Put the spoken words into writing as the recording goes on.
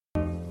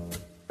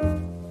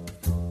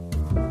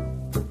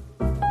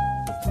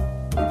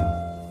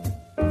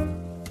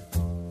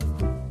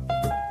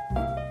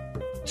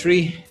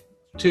Three,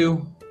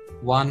 two,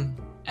 one,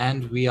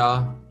 and we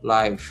are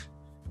live.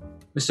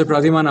 Mr.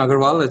 Praduman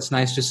Aggarwal, it's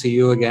nice to see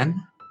you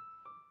again.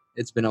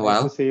 It's been a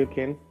while. Nice to see you,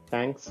 Ken.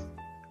 Thanks.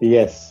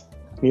 Yes,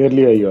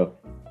 nearly a year.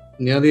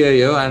 Nearly a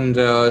year, and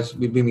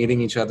we'll be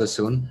meeting each other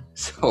soon.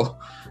 So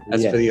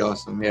that's pretty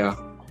awesome. Yeah.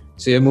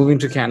 So you're moving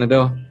to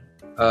Canada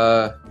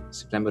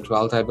September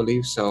 12th, I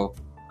believe. So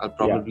I'll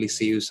probably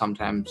see you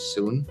sometime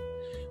soon.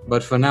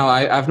 But for now,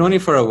 I've known you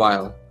for a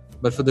while.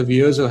 But for the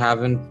viewers who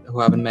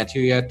haven't met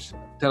you yet,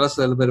 tell us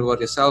a little bit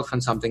about yourself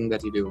and something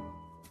that you do.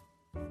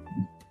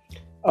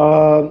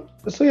 I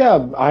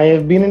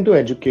have been into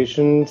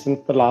education since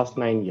the last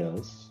 9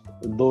 years,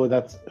 though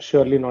that's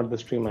surely not the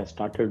stream I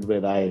started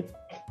with. I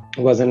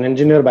was an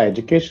engineer by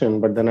education,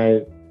 but then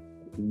I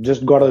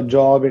just got a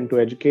job into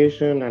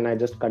education and I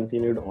just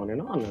continued on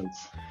and on.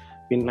 It's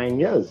been 9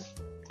 years.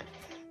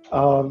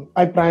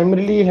 I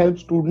primarily help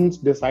students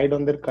decide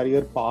on their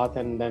career path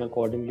and then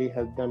accordingly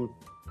help them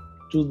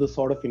choose the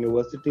sort of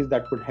universities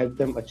that would help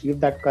them achieve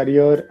that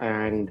career,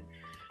 and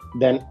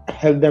then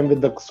help them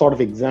with the sort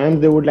of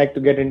exams they would like to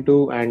get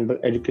into and the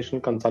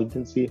educational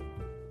consultancy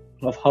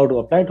of how to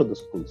apply to the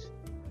schools.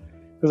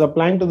 Because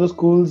applying to the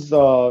schools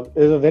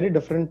is a very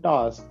different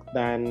task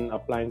than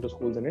applying to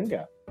schools in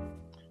India.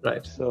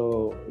 Right.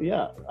 So,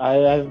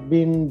 I've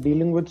been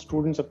dealing with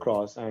students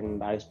across,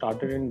 and I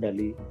started in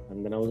Delhi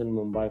and then I was in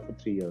Mumbai for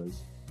 3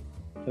 years.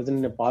 I was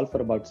in Nepal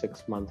for about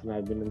 6 months, and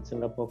I've been in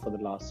Singapore for the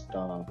last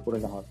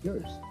 4.5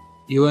 years.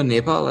 You were in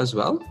Nepal as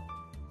well?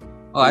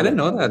 Oh, I didn't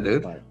know that,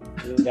 dude.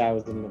 Yeah, I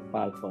was in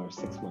Nepal for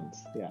 6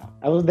 months. Yeah,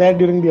 I was there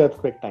during the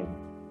earthquake time.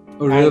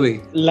 Oh, really?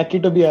 I'm lucky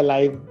to be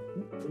alive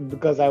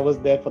because I was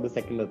there for the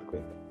second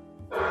earthquake.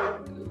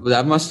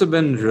 That must have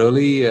been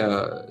really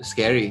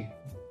scary.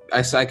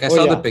 I saw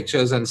the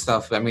pictures and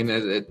stuff. I mean,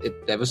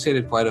 it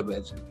devastated quite a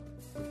bit.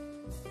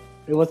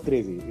 It was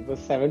crazy. It was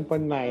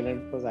 7.9 and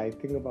it was, I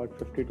think, about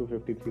 50 to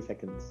 53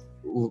 seconds.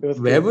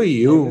 Where were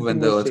you when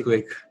the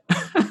earthquake?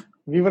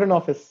 We were in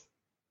office.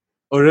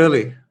 Oh,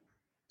 really?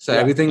 So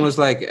everything was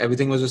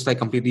just like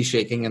completely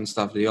shaking and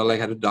stuff. You all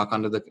like had to duck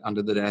under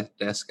the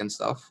desk and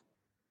stuff.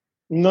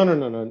 No,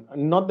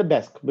 not the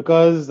desk,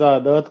 because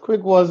the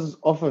earthquake was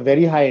of a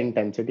very high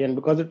intensity, and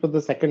because it was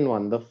the second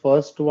one, the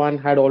first one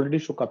had already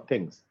shook up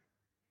things.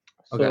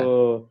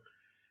 So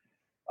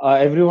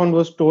everyone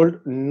was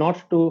told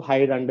not to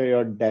hide under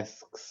your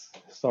desks,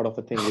 sort of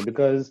a thing,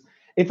 because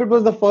if it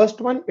was the first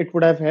one, it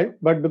would have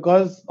helped. But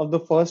because of the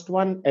first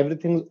one,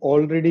 everything's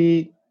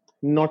already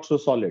not so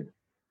solid.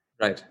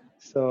 Right.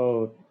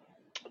 So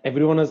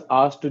everyone was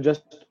asked to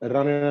just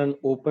run in an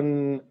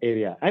open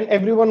area, and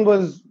everyone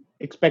was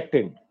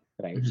expecting,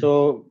 right? Mm-hmm.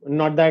 So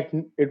not that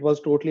it was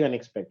totally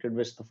unexpected,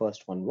 which the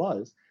first one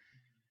was.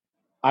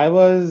 I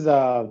was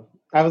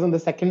on the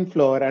second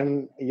floor,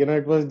 and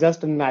it was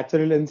just a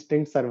natural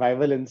instinct,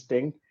 survival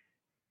instinct.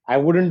 I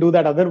wouldn't do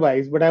that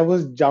otherwise, but I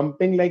was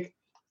jumping like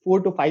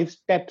 4 to 5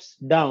 steps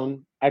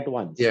down at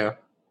once. Yeah.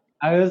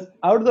 I was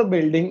out of the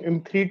building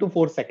in 3 to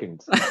 4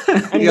 seconds.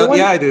 And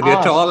yeah, dude,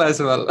 you're tall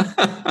as well.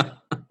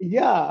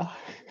 Yeah.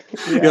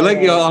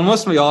 You're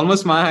almost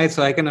my height,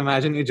 so I can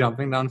imagine you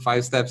jumping down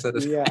 5 steps at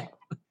a time.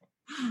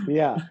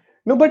 Yeah.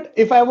 No, but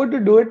if I were to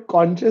do it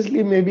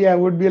consciously, maybe I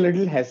would be a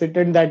little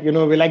hesitant that,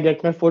 will I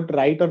get my foot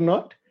right or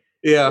not?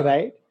 Yeah.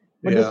 Right.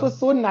 But this was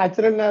so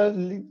natural, and I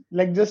was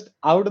like just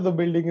out of the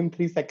building in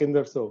 3 seconds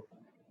or so.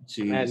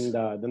 Jeez.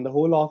 And then the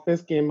whole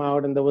office came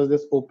out, and there was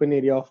this open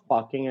area of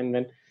parking, and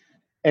then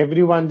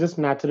everyone just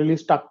naturally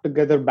stuck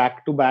together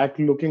back to back,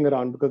 looking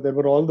around because there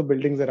were all the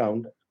buildings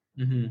around.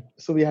 Mm-hmm.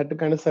 So we had to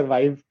kind of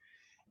survive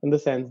in the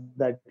sense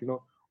that,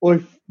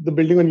 if the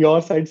building on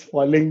your side's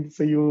falling,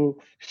 so you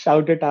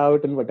shout it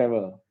out and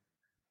whatever.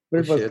 But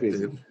it was crazy.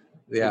 Dude.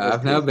 Yeah,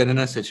 I've never been in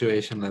a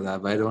situation like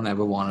that, but I don't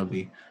ever want to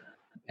be.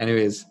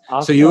 Anyways,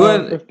 after so you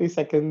were 50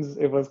 seconds,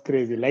 it was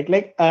crazy.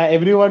 Like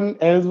everyone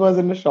else was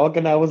in a shock,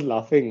 and I was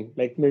laughing.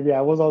 Like maybe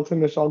I was also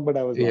in a shock, but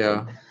I was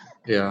laughing.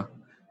 Yeah.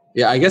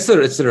 I guess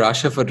it's the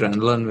rush of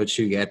adrenaline which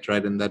you get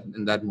right in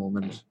that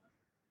moment.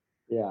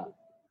 Yeah.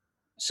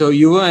 So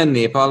you were in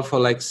Nepal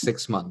for like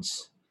 6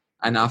 months,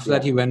 and after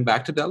that you went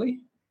back to Delhi?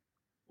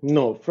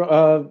 No,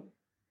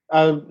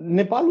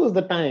 Nepal was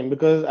the time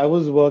because I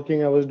was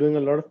working. I was doing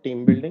a lot of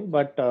team building,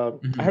 but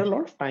I had a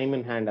lot of time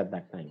in hand at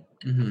that time.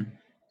 Mm-hmm.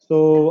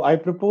 So I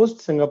proposed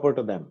Singapore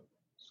to them.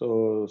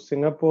 So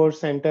Singapore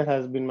Center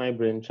has been my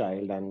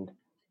brainchild, and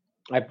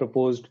I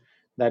proposed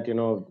that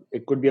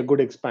it could be a good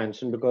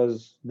expansion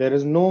because there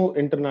is no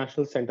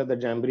international center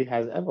that Jamboree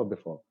has ever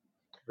before.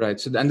 Right.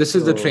 So and this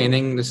is the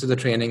training. This is the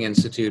training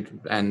institute,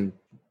 and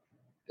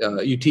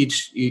you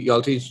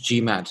all teach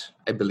GMAT,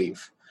 I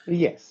believe.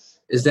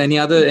 Yes. Is there any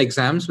other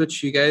exams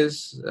which you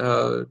guys?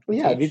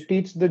 teach? We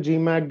teach the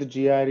GMAT, the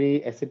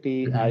GRE, SAT,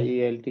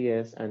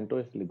 IELTS, and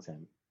TOEFL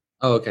exam.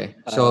 Oh, okay.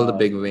 So all the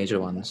big major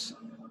ones.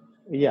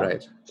 Yeah.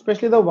 Right.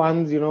 Especially the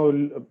ones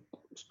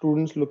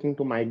students looking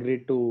to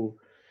migrate to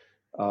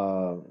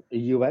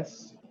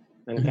US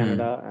and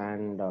Canada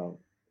and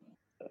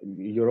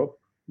Europe,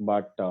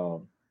 but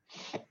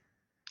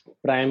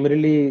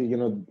primarily,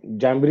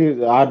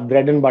 Jamboree, our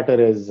bread and butter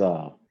is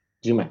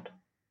GMAT.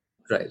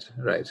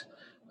 Right.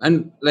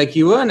 And like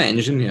you were an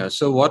engineer,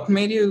 so what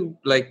made you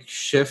like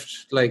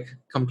shift like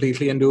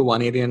completely and do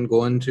 180 and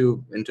go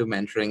into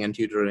mentoring and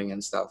tutoring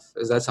and stuff?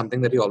 Is that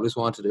something that you always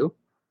wanted to do?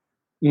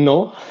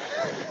 No.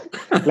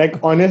 Like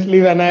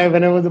honestly, when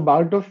I was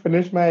about to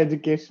finish my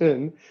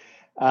education,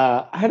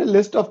 I had a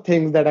list of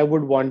things that I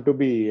would want to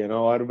be,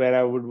 or where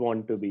I would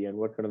want to be and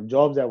what kind of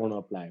jobs I want to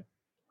apply.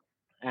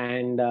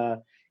 And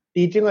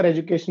teaching or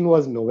education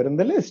was nowhere in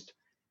the list.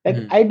 Like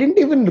Mm-hmm. I didn't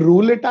even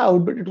rule it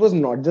out, but it was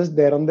not just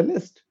there on the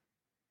list.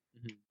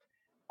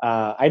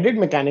 Mm-hmm. I did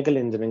mechanical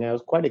engineering. I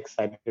was quite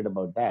excited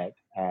about that,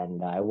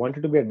 and I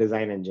wanted to be a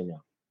design engineer.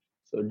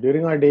 So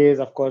during our days,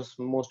 of course,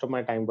 most of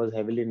my time was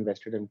heavily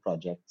invested in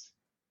projects,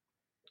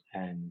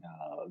 and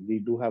we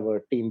do have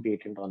a team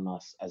patent on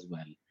us as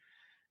well.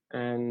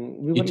 And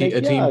we were like,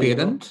 A team yeah,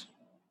 parent?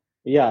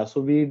 yeah.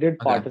 So we did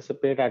Okay.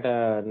 participate at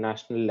a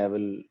national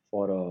level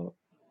for a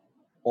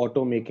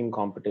auto making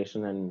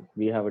competition, and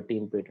we have a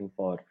team patent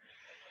for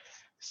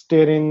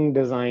steering,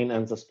 design,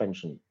 and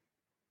suspension.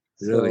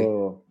 Really?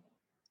 So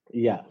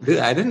yeah. Dude,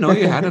 I didn't know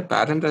you had a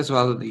patent as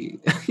well.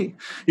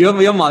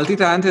 You're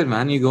multi-talented,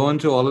 man. You go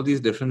into all of these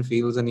different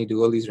fields and you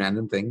do all these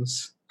random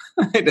things.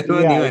 I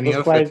never Yeah, knew it any was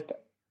of it.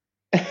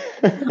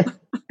 quite.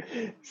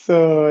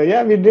 So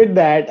yeah, we did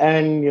that,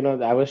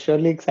 and I was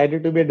surely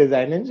excited to be a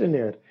design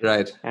engineer.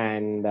 Right.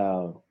 And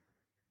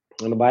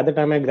by the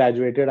time I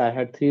graduated, I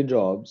had three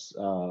jobs.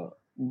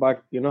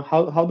 But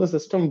how the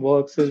system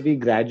works is we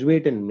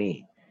graduate in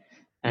May,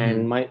 Mm-hmm.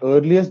 and my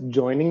earliest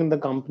joining in the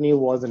company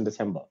was in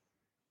December.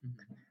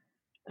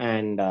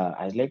 And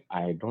I was like,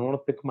 I don't want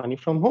to pick money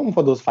from home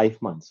for those 5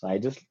 months. So I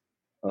just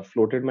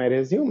floated my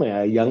resume.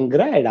 A young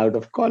grad out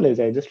of college,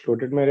 I just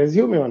floated my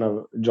resume on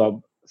a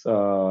job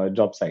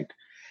site,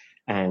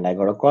 and I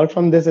got a call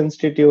from this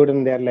institute,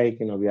 and they're like,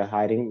 we are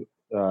hiring,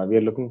 we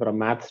are looking for a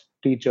maths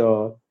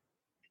teacher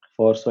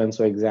for so and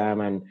so exam,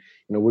 and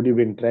would you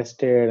be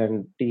interested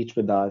and teach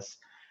with us?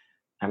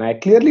 And I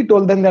clearly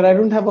told them that I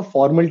don't have a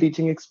formal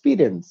teaching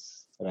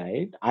experience,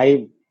 right?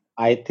 I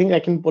think I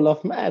can pull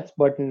off maths,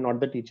 but not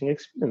the teaching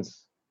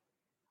experience.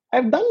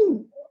 I've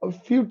done a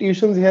few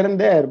tuitions here and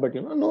there, but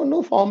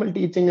no formal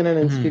teaching in an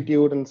Mm-hmm.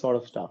 institute and sort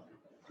of stuff.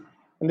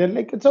 And they're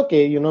like, it's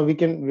okay,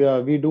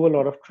 we do a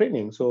lot of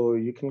training, so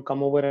you can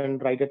come over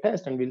and write a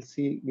test, and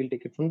we'll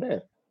take it from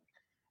there.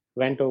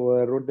 Went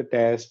over, wrote the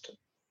test,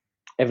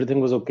 everything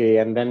was okay.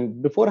 And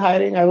then before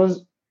hiring, I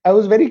was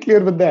very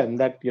clear with them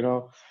that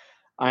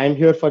I'm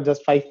here for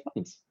just 5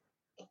 months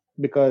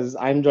because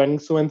I'm joining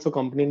so and so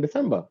company in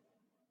December.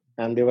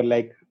 And they were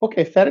like,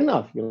 okay, fair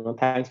enough.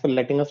 Thanks for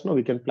letting us know.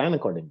 We can plan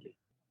accordingly.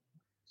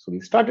 So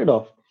we started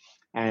off,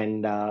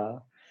 and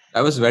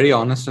That was very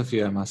honest of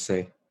you, I must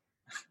say.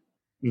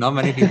 Not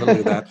many people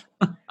do that.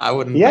 I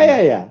wouldn't yeah, yeah,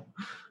 think. yeah,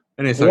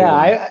 Anyway, sorry,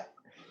 yeah. go on.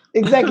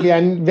 Exactly,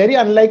 and very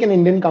unlike an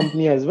Indian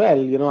company as well.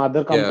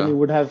 Other company Yeah.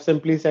 would have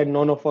simply said,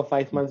 no, no, for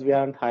 5 months we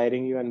aren't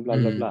hiring you, and blah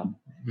blah blah.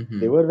 Mm-hmm.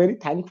 They Mm-hmm. were very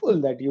thankful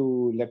that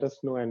you let us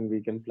know and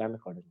we can plan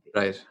accordingly.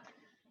 Right.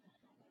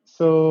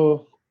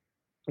 So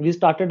we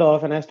started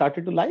off, and I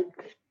started to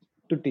like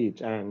to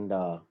teach, and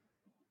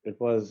it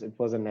was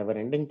a never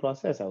ending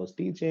process. I was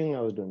teaching,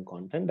 I was doing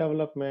content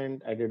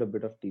development, I did a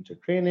bit of teacher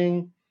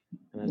training,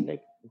 and I was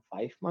like,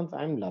 5 months,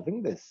 I'm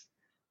loving this.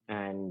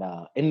 And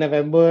in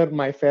November,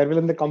 my farewell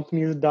in the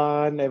company is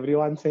done,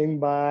 everyone's saying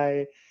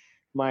bye,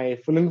 my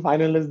full and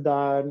final is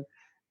done,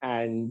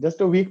 and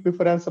just a week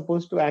before I'm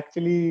supposed to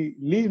actually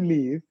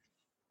leave,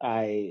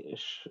 I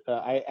sh-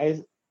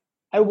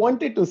 I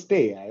wanted to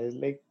stay. I was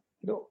like,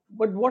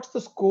 but what's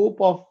the scope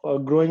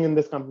of growing in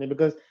this company?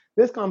 Because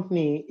this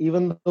company,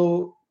 even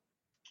though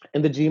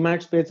in the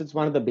GMAT space, it's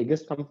one of the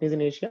biggest companies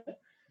in Asia.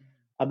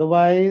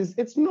 Otherwise,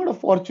 it's not a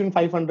Fortune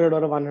 500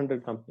 or a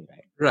 100 company,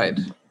 right? Right.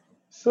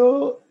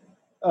 So,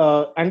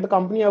 and the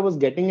company I was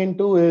getting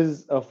into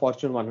is a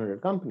Fortune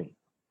 100 company.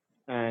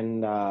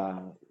 And,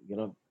 you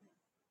know,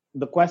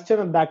 the question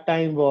at that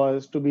time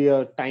was to be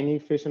a tiny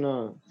fish in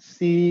a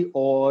sea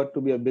or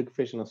to be a big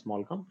fish in a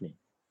small company.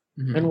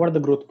 And Mm-hmm. what are the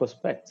growth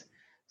prospects?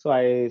 So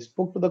I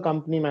spoke to the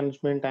company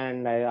management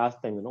and I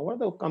asked them,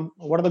 what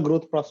are the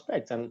growth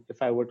prospects, and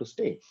if I were to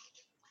stay.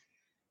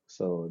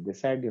 So they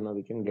said,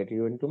 we can get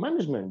you into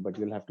management, but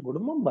you'll have to go to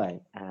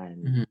Mumbai.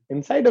 And Mm-hmm.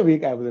 inside a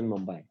week, I was in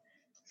Mumbai.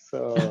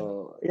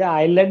 So yeah,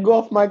 I let go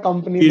of my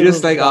company. You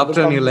just like The other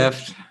after and you company.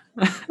 left.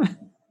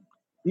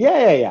 Yeah,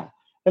 yeah, yeah.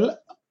 Well,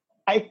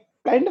 I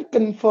kind of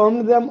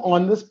confirmed them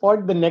on the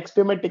spot. The next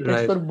day, my tickets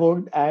Right. were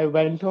booked. I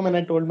went home and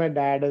I told my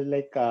dad, I was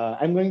like,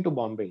 I'm going to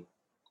Bombay.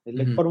 He's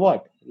like, Mm-hmm. for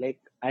what? Like,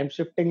 I'm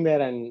shifting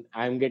there and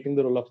I'm getting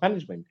the role of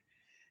management.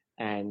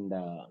 And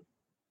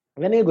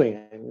when are you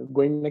going? I'm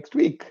going next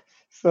week.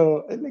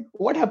 So like,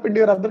 what happened to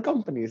your other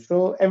companies?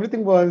 So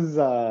everything was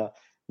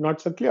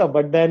not so clear.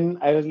 But then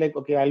I was like,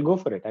 okay, I'll go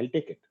for it. I'll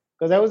take it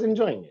because I was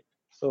enjoying it.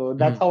 So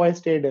that's Mm-hmm. how I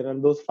stayed in.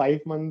 And those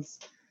 5 months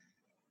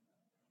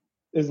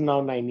is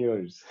now 9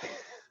 years.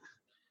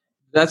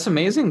 That's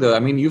amazing, though. I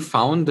mean, you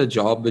found the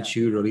job Yeah. which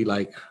you really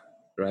like,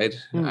 right?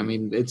 I Hmm.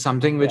 mean, it's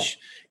something Yeah. which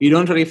you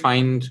don't really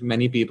find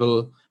many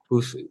people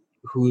who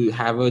who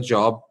have a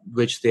job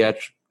which they are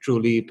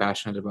truly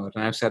passionate about.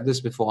 And I've said this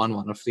before on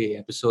one of the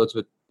episodes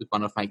with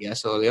one of my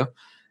guests earlier,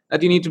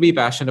 that you need to be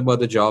passionate about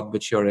the job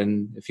which you're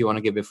in if you want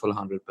to give your full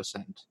 100%.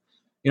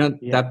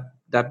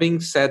 That being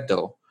said,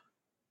 though,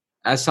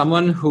 as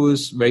someone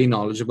who's very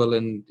knowledgeable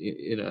in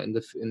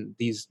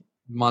these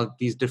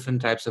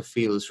different types of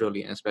fields,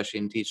 really, especially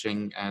in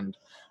teaching and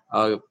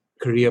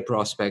career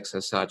prospects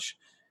as such,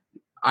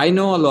 I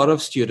know a lot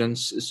of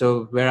students.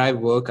 So where I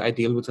work, I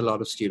deal with a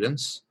lot of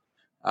students.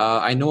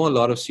 I know a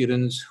lot of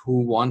students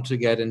who want to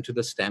get into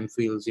the STEM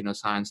fields,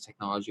 science,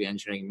 technology,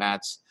 engineering,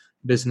 maths,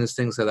 business,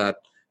 things like that,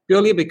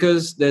 purely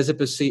because there's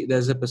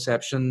a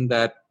perception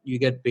that you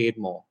get paid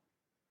more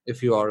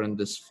if you are in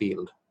this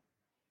field.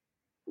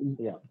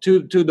 Yeah.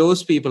 To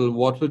those people,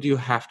 what would you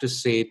have to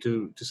say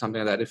to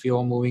something like that if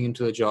you're moving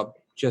into a job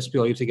just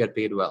purely to get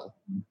paid well?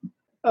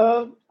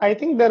 I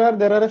think there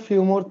are a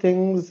few more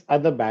things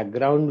at the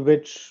background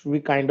which we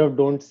kind of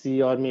don't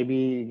see, or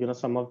maybe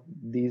some of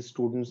these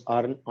students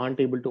aren't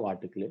able to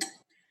articulate.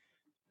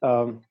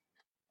 So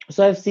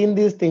I've seen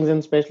these things, and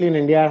especially in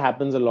India, it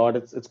happens a lot.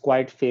 It's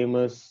quite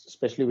famous,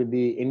 especially with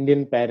the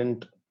Indian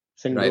parent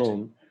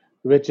syndrome,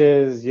 which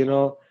is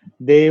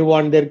they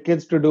want their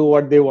kids to do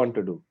what they want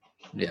to do,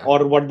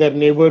 or what their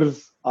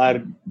neighbors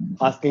are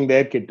asking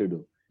their kid to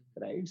do,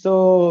 right?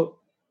 So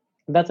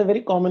that's a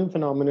very common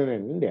phenomenon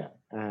in India,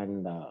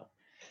 and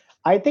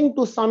I think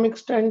to some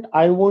extent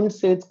I won't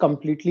say it's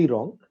completely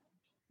wrong,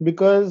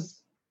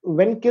 because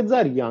when kids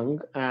are young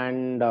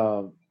and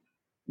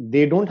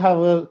they don't have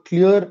a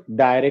clear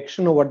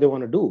direction of what they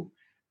want to do,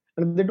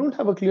 and if they don't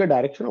have a clear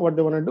direction of what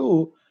they want to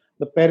do,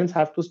 the parents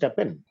have to step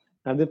in.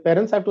 And the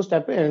parents have to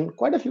step in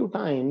quite a few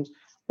times.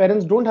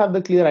 Parents don't have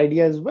the clear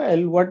idea as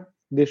well what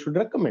they should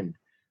recommend.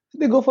 So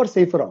they go for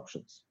safer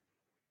options.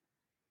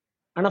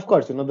 And of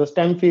course, the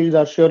STEM fields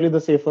are surely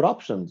the safer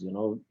options.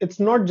 It's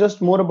not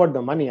just more about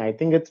the money. I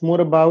think it's more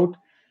about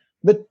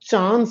the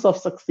chance of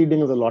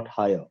succeeding is a lot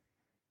higher.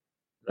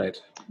 Right.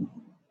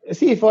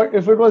 See, if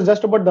it was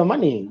just about the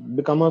money,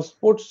 become a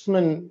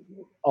sportsman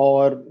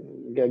or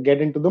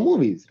get into the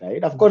movies,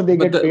 right? Of course, they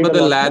get paid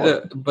a lot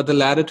more. But the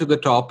ladder to the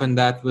top in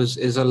that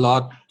is a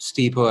lot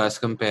steeper as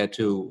compared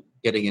to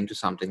getting into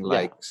something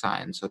like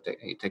science or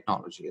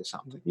technology or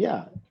something.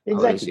 Yeah,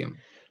 exactly.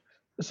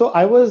 So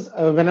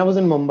when I was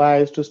in Mumbai, I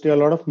used to stay a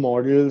lot of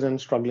models and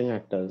struggling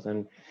actors,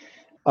 and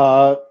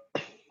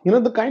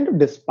the kind of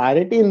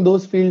disparity in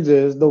those fields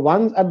is the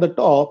ones at the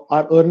top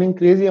are earning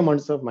crazy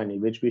amounts of money,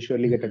 which we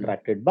surely get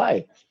attracted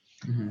by.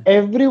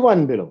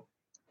 Everyone below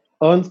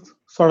earns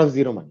sort of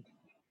zero money.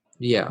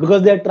 Yeah.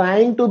 Because they're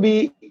trying to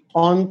be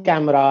on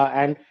camera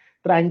and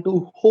trying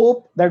to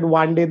hope that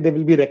one day they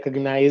will be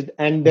recognized,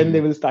 and then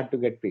they will start to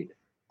get paid.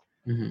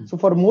 So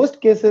for most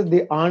cases,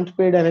 they aren't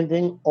paid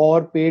anything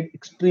or paid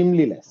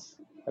extremely less,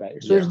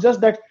 right? So it's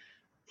just that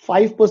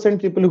 5%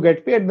 people who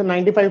get paid, the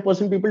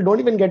 95% people don't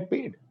even get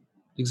paid.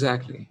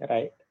 Exactly.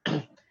 Right.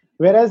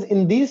 Whereas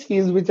in these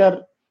fields, which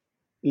are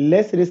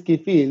less risky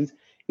fields,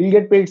 you'll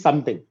get paid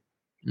something.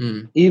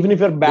 Even if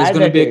you're bad at it. There's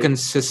going to be a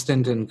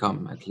consistent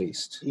income at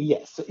least.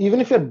 Yes. So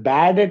even if you're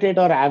bad at it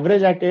or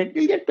average at it,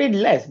 you'll get paid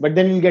less, but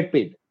then you'll get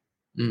paid.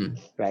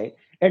 Right.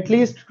 At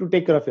least to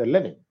take care of your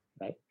living.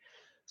 Right.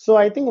 So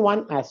I think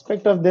one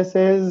aspect of this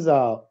is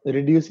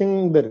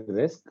reducing the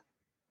risk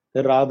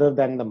rather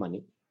than the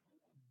money.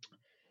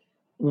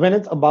 When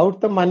it's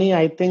about the money,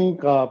 I think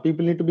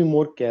people need to be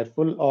more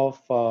careful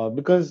of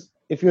because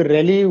if you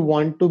really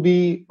want to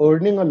be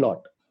earning a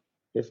lot,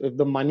 if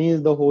the money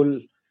is the whole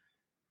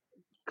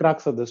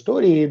crux of the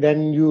story,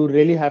 then you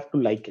really have to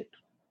like it.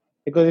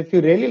 Because if you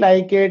really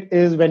like it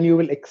is when you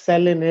will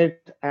excel in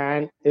it,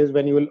 and is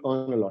when you will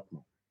earn a lot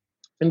more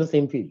in the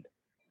same field.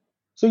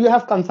 So you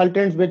have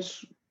consultants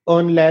which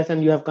earn less,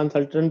 and you have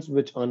consultants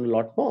which earn a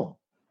lot more,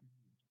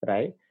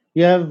 right?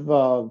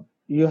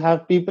 You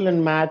have people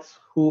in maths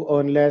who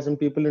earn less, and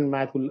people in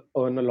math who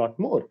earn a lot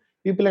more.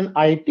 People in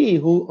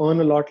IT who earn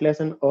a lot less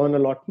and earn a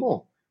lot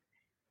more,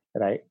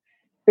 right?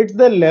 It's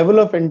the level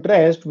of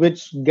interest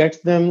which gets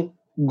them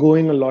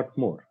going a lot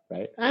more,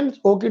 right? And it's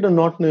okay to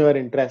not know your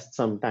interest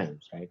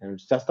sometimes, right? And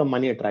it's just the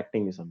money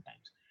attracting you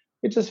sometimes,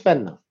 which is fair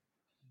enough.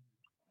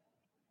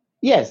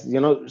 Yes,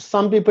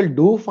 some people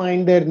do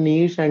find their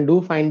niche and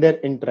do find their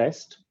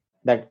interest,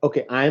 that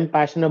okay, I am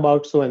passionate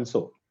about so and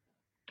so.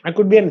 It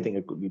could be anything.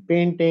 It could be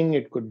painting,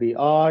 it could be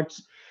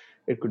arts,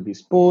 it could be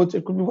sports,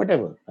 it could be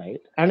whatever, right?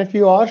 And if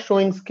you are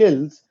showing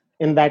skills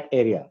in that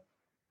area,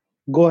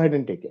 go ahead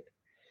and take it.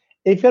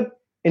 If you're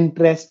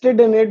interested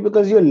in it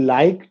because you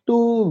like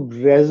to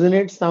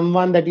resonate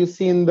someone that you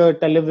see in the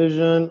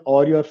television,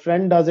 or your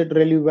friend does it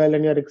really well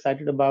and you're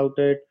excited about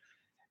it,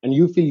 and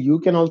you feel you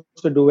can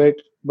also do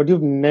it, but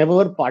you've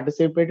never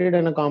participated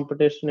in a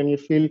competition, and you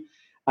feel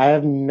I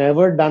have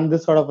never done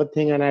this sort of a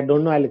thing and I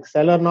don't know I'll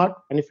excel or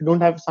not. And if you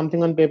don't have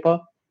something on paper,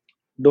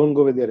 don't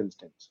go with your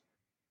instincts.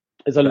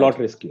 It's a lot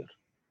riskier.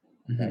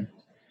 Right?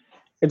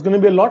 It's going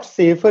to be a lot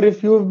safer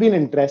if you've been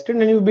interested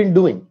and you've been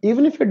doing,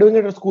 even if you're doing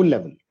it at a school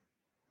level.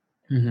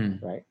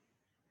 Right?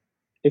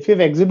 If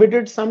you've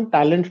exhibited some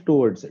talent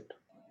towards it,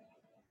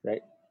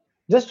 right?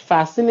 just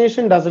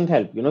fascination doesn't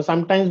help.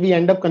 Sometimes we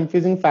end up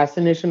confusing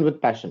fascination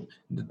with passion.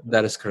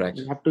 That is correct.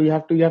 You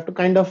have to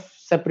kind of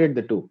separate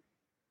the two.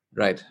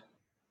 Right.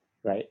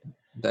 Right.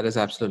 That is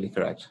absolutely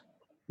correct.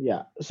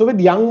 Yeah. So with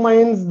young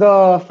minds,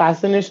 the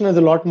fascination is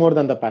a lot more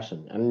than the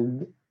passion,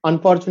 and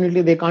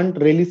unfortunately, they can't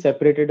really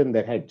separate it in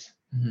their heads.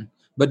 Mm-hmm.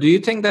 But do you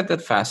think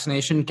that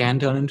fascination can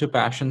turn into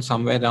passion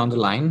somewhere down the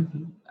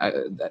line?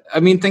 I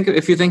mean,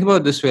 if you think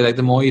about it this way, like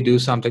the more you do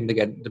something,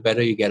 the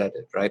better you get at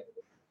it, right?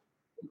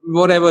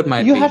 Whatever it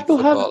might You be, have to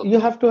have. football. You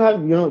have to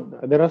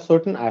have. There are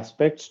certain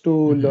aspects to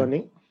Mm-hmm.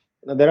 learning.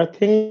 There are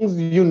things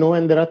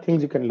and there are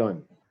things you can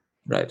learn.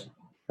 Right.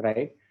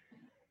 Right.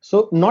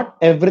 So not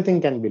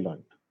everything can be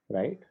learned.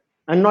 Right.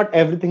 And not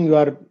everything you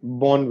are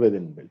born with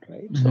inbuilt.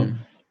 Right. Mm-hmm. So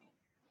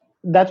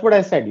that's what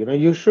I said.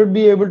 You should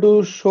be able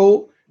to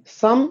show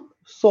some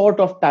sort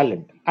of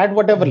talent at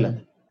whatever Mm-hmm.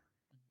 level.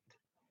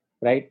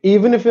 Right.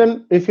 Even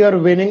if you're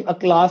winning a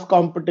class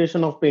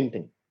competition of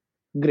painting,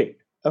 great.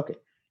 Okay.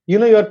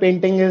 Your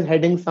painting is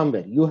heading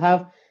somewhere. You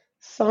have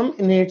some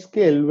innate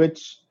skill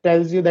which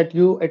tells you that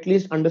you at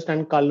least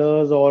understand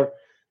colors or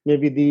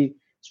maybe the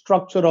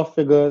structure of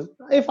figures.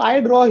 If I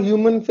draw a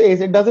human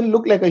face, it doesn't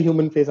look like a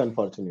human face,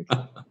 unfortunately.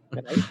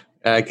 Right.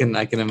 I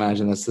can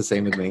imagine it's the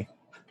same with me.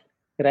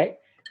 Right.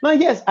 Now,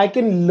 yes, I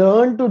can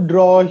learn to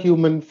draw a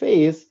human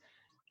face,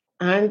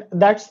 and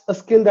that's a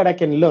skill that I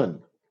can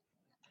learn.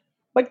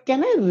 But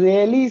can I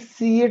really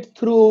see it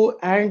through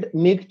and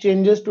make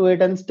changes to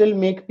it and still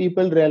make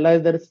people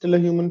realize that it's still a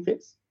human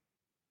face?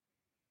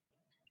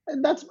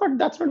 That's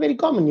not very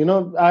common.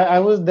 I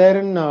was there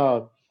in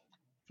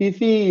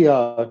Fifi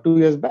 2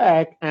 years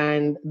back,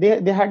 and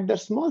they had their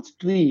small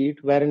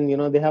street wherein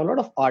they have a lot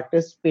of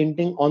artists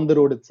painting on the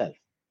road itself.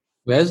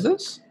 Where's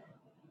this?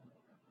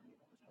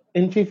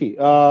 In Fifi,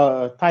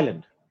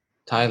 Thailand.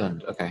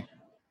 Thailand. Okay.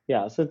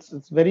 Yeah, so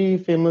it's very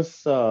famous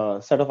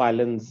set of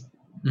islands,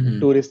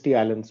 Mm-hmm. touristy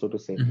islands, so to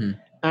say. Mm-hmm.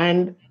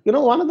 And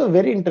one of the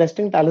very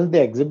interesting talents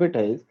they exhibit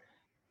is,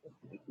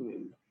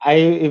 I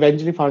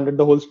eventually found that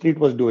the whole street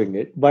was doing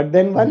it. But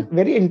then one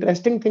very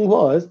interesting thing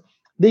was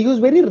they use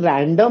very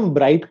random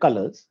bright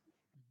colors,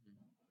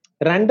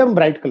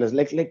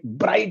 like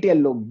bright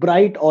yellow,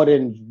 bright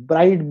orange,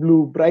 bright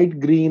blue, bright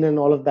green, and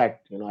all of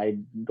that. I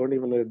don't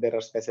even know if there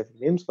are specific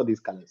names for these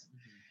colors,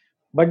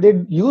 but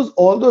they use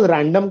all those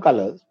random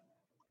colors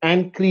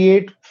and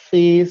create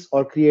face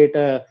or create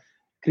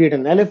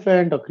an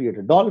elephant or create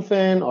a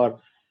dolphin,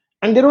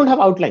 and they don't have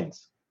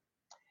outlines,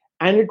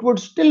 and it would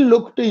still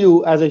look to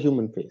you as a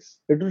human face.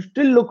 It would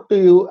still look to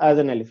you as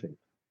an elephant.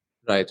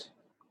 Right.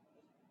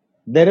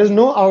 There is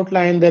no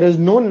outline. There is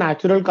no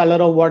natural color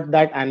of what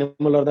that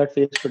animal or that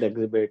face should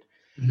exhibit.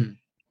 Mm-hmm.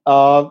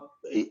 Uh,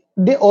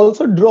 they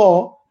also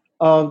draw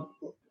a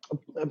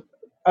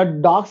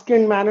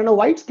dark-skinned man and a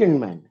white-skinned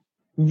man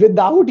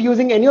without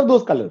using any of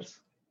those colors.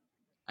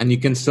 And you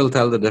can still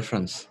tell the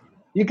difference.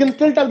 You can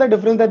still tell the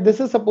difference, that this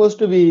is supposed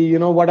to be,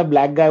 what a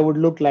black guy would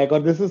look like, or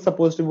this is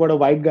supposed to be what a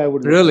white guy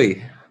would look really?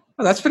 like.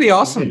 Well, that's pretty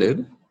awesome,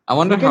 dude. I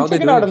wonder how they do it. You can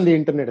check it out on the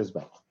internet as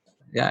well.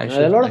 Yeah,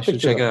 I should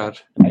check it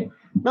out. Right?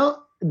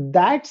 Now,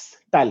 that's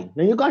talent.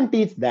 Now, you can't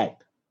teach that.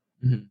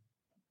 Mm-hmm.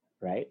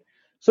 Right?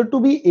 So, to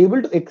be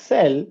able to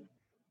excel,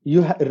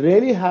 you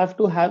really have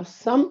to have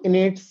some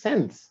innate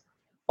sense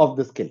of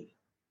the skill.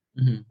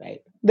 Mm-hmm.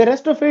 Right? The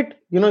rest of it,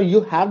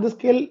 you have the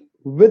skill.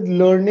 With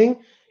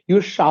learning,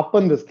 you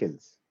sharpen the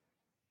skills.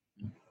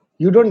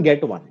 You don't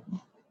get one.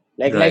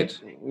 Like, I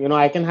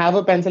can have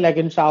a pencil, I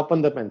can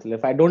sharpen the pencil.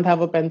 If I don't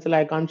have a pencil,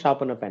 I can't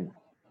sharpen a pen.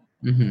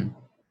 Mm-hmm.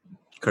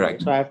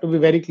 Correct. So I have to be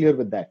very clear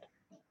with that.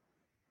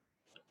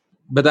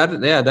 But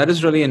that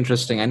is really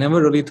interesting. I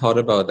never really thought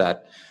about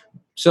that.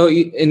 So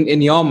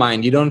in your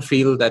mind, you don't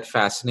feel that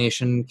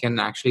fascination can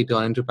actually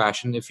turn into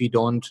passion if you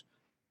don't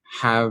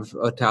have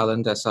a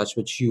talent as such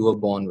which you were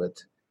born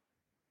with.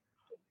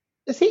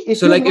 See,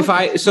 for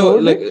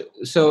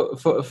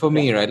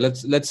me, right?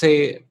 Let's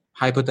say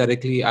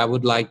hypothetically, I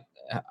would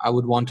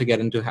want to get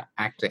into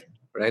acting,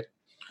 right?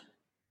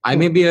 I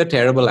may be a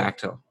terrible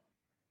actor,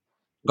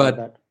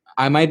 but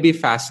I might be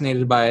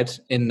fascinated by it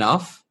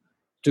enough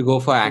to go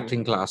for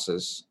acting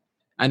classes.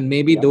 And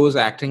maybe those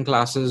acting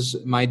classes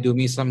might do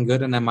me some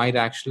good, and I might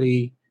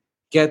actually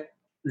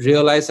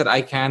realize that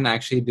I can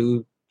actually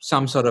do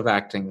some sort of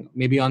acting,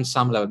 maybe on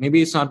some level.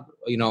 Maybe it's not,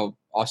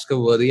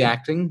 Oscar-worthy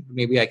acting.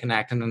 Maybe I can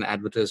act in an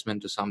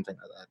advertisement or something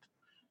like that.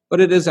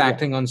 But it is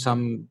acting on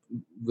some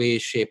way,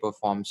 shape, or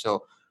form.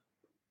 So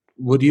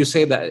would you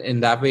say that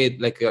in that way,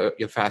 like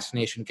your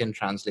fascination can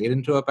translate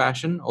into a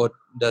passion, or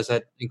does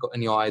that,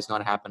 in your eyes,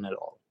 not happen at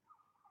all?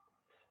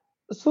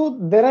 So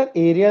there are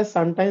areas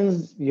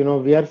sometimes,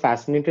 we are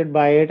fascinated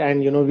by it,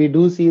 and, we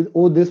do see,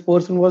 oh, this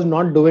person was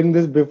not doing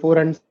this before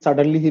and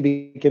suddenly he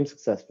became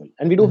successful.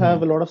 And we do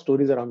have a lot of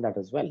stories around that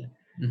as well.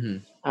 Mm-hmm.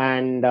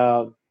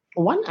 And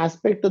one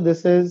aspect to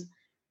this is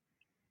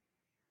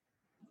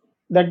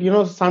that,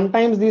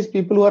 sometimes these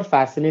people who are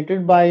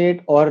fascinated by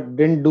it or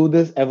didn't do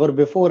this ever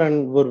before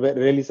and were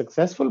really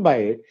successful by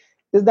it,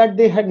 is that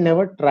they had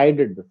never tried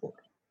it before.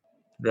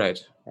 Right.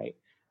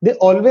 They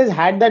always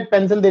had that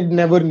pencil. They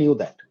never knew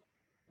that.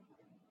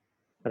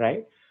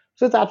 right?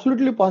 So it's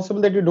absolutely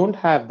possible that you don't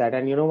have that.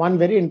 And one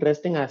very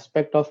interesting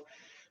aspect of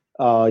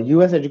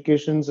US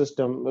education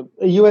system,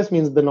 US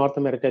means the North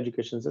America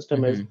education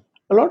system, is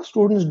a lot of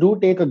students do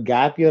take a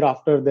gap year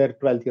after their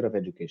 12th year of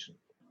education,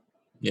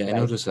 Yeah, I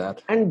right? noticed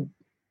that. And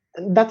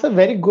that's a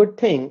very good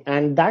thing,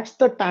 and that's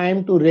the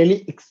time to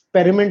really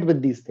experiment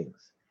with these things.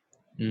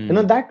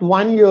 That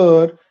 1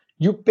 year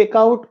you pick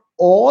out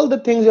all the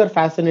things you're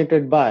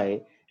fascinated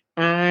by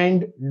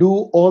and do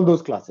all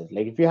those classes.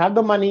 Like if you have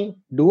the money,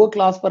 do a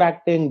class for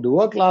acting,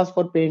 do a class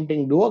for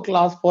painting, do a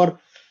class for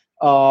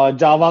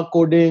Java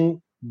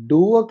coding,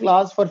 do a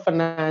class for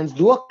finance,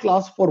 do a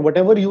class for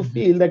whatever you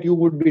feel that you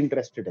would be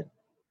interested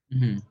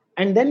in.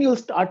 And then you'll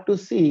start to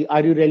see,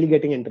 are you really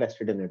getting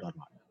interested in it or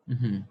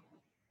not?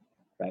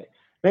 Right.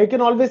 Now you can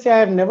always say, I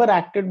have never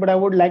acted, but I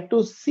would like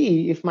to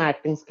see if my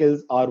acting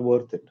skills are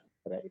worth it.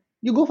 Right.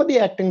 You go for the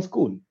acting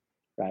school,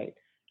 right?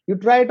 You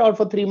try it out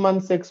for 3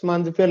 months, 6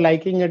 months. If you're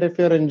liking it, if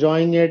you're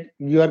enjoying it,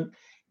 you're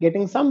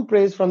getting some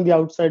praise from the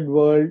outside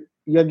world,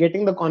 you're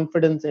getting the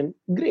confidence in,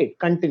 great,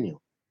 continue.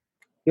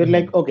 You're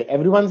like, okay,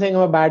 everyone's saying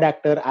I'm a bad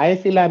actor. I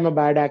feel I'm a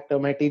bad actor.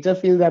 My teacher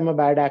feels I'm a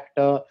bad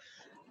actor.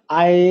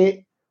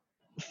 I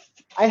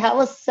have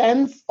a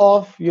sense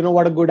of,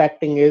 what a good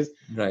acting is.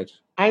 Right.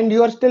 And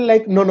you are still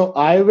like, no,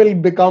 I will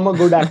become a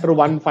good actor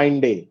one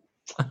fine day.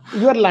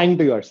 You are lying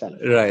to yourself.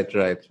 Right.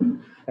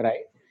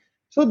 Right.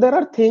 So there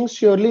are things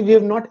surely we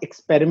have not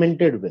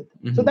experimented with.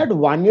 So that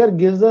 1 year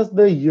gives us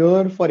the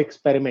year for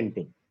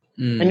experimenting.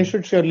 And you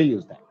should surely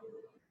use that.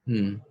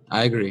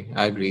 I agree.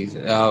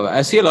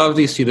 I see a lot of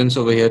these students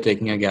over here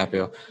taking a gap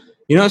year.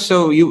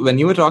 So when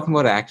you were talking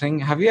about acting,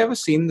 have you ever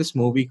seen this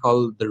movie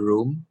called The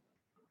Room?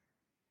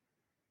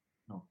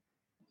 No.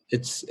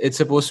 It's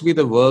supposed to be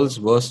the world's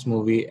worst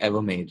movie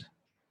ever made.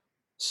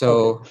 So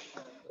Okay.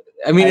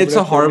 I mean, I it's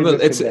would a have surely horrible.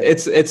 missed it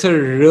then. It's a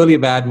really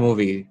bad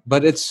movie,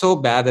 but it's so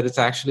bad that it's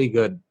actually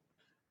good.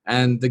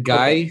 And the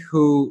guy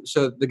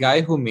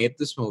who made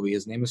this movie,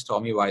 his name is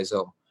Tommy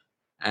Wiseau.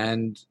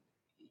 And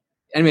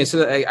anyway,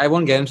 so I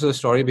won't get into the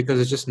story because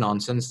it's just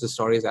nonsense. The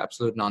story is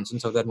absolute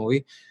nonsense of that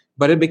movie,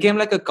 but it became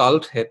like a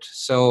cult hit.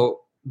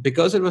 So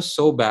because it was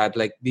so bad,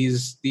 like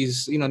these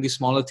these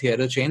smaller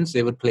theater chains,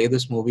 they would play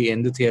this movie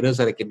in the theaters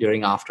like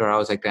during after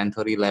hours, like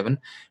 10:30, 11.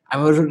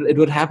 And it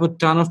would have a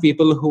ton of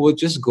people who would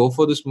just go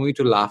for this movie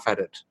to laugh at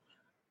it.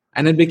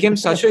 And it became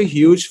such a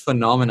huge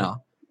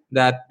phenomena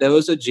that there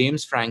was a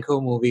James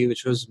Franco movie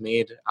which was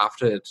made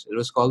after it. It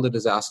was called The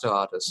Disaster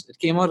Artist. It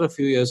came out a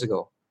few years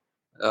ago,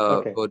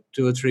 Okay. about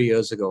 2 or 3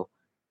 years ago.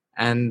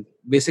 And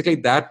basically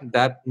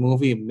that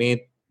movie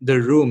made The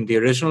Room, the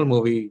original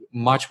movie,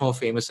 much more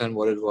famous than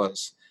what it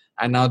was.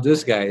 And now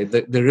this guy,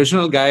 the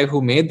original guy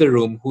who made The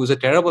Room, who's a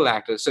terrible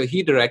actor, so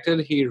he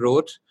directed, he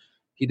wrote,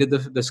 he did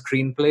the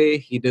screenplay,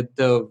 he did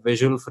the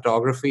visual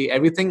photography,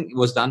 everything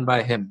was done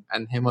by him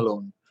and him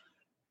alone.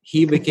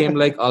 He became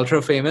like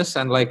ultra famous,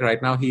 and like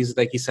right now he's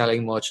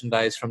selling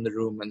merchandise from The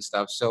Room and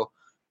stuff. So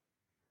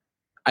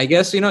I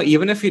guess,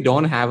 even if you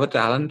don't have a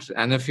talent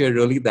and if you're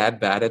really that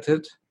bad at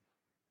it,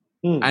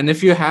 and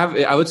if you have,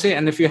 I would say,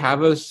 and if you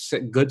have a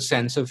good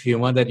sense of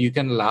humor that you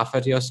can laugh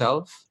at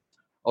yourself,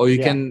 or you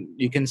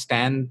can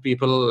stand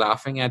people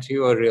laughing at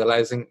you, or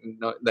realizing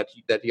that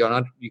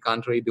you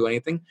can't really do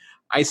anything,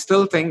 I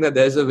still think that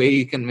there's a way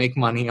you can make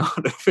money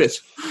out of it,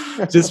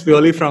 just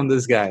purely from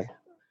this guy.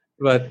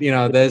 But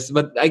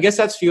but I guess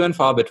that's few and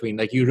far between.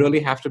 Like, you really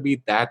have to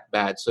be that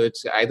bad. So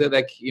it's either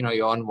like,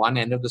 you're on one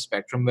end of the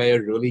spectrum where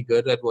you're really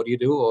good at what you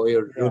do, or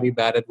you're really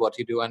bad at what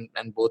you do, and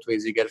both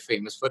ways you get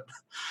famous for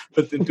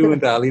but the two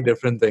entirely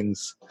different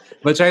things.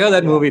 But check out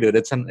that movie, dude.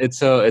 It's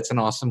an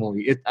awesome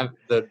movie. It's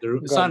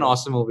not an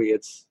awesome movie.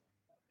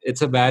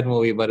 It's a bad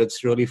movie, but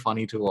it's really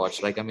funny to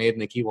watch. Like, I made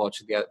Nikki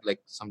watch it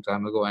like some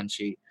time ago, and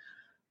she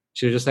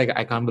was just like,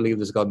 I can't believe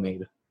this got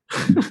made.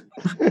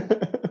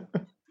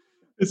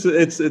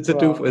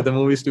 The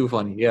movie's too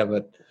funny. Yeah,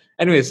 but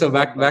anyway, so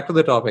back to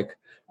the topic.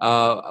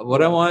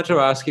 What I wanted to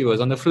ask you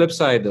was, on the flip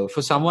side, though,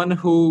 for someone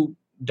who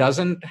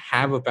doesn't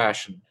have a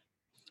passion,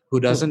 who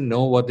doesn't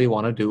know what they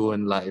want to do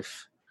in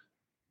life,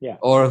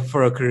 or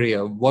for a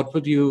career, what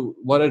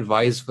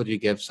advice would you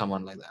give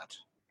someone like that?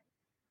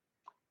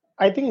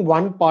 I think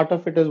one part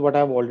of it is what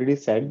I've already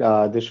said.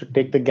 They should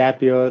take the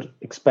gap year,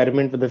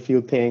 experiment with a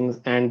few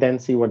things, and then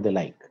see what they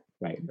like.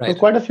 Right. Because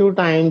quite a few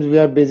times we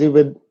are busy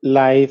with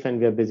life, and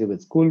we are busy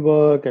with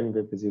schoolwork, and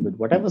we're busy with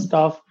whatever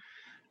stuff.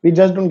 We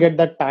just don't get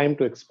that time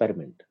to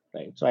experiment.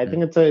 Right. So I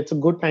think it's a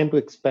good time to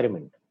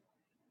experiment.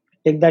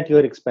 Take that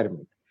year,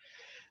 experiment.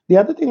 The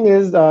other thing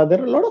is, there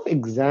are a lot of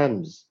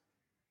exams.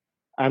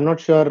 I'm not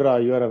sure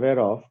you are aware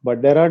of,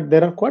 but there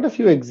are quite a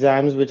few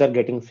exams which are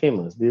getting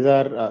famous. These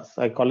are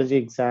psychology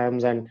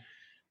exams, and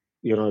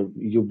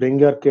you bring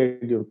your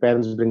kid, your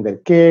parents bring their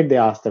kid, they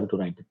ask them to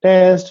write a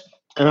test,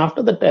 and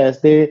after the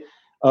test,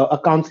 a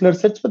counselor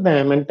sits with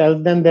them and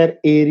tells them their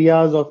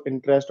areas of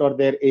interest or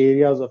their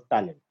areas of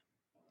talent.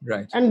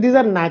 Right. And these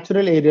are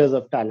natural areas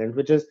of talent,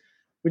 which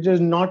is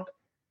not.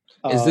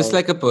 Is this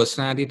like a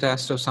personality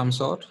test of some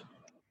sort?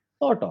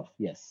 Sort of,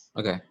 yes.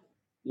 Okay.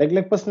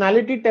 Like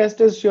personality test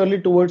is surely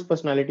towards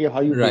personality,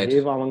 how you Right.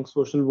 behave among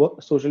social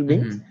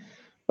beings, Mm-hmm.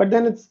 but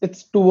then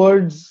it's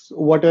towards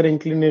what your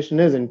inclination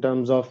is in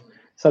terms of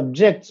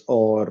subjects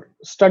or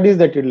studies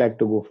that you'd like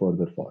to go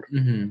further for,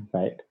 Mm-hmm.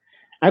 right?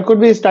 And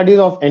could be studies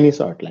of any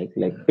sort, like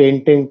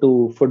painting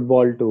to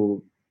football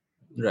to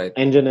Right.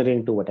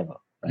 engineering to whatever,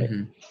 right?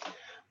 Mm-hmm.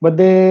 But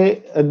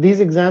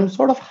these exams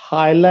sort of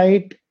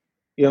highlight,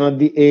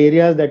 the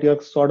areas that you're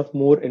sort of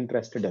more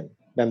interested in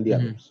than the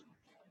Mm-hmm. others.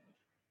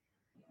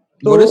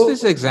 What is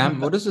this So exam?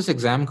 What is this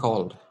exam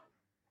called?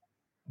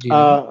 Do you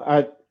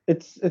know?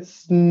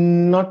 it's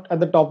not at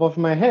the top of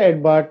my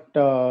head, but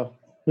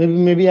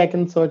maybe I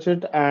can search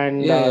it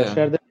and Yeah, yeah.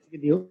 share that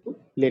with you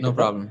later. No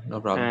problem. No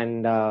problem.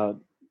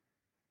 And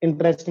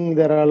interesting,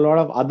 there are a lot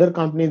of other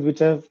companies which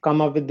have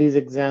come up with these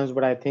exams,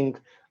 but I think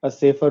a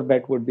safer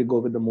bet would be go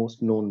with the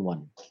most known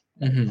one.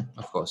 Right. Mm-hmm.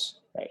 Of course.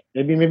 Right.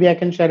 Maybe I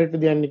can share it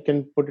with you and you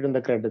can put it in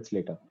the credits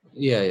later.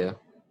 Yeah, yeah.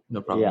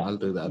 No problem. Yeah. I'll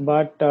do that.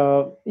 But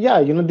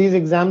yeah, these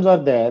exams are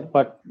there,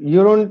 but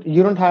you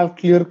don't have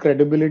clear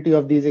credibility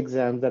of these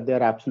exams that they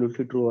are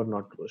absolutely true or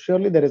not true.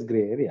 Surely there is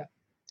gray area.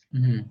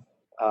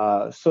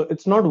 Mm-hmm. So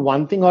it's not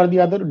one thing or the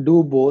other.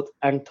 Do both.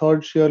 And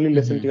third, surely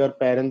listen to Mm-hmm. your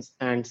parents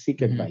and seek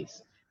Mm-hmm.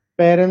 advice.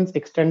 Parents,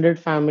 extended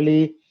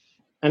family,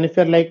 and if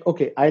you're like,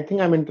 okay, I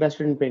think I'm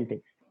interested in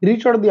painting,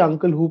 reach out to the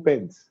uncle who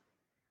paints.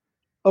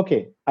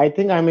 Okay, I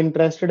think I'm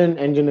interested in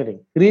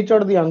engineering. Reach out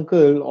to the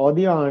uncle or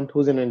the aunt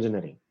who's in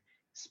engineering.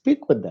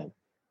 Speak with them.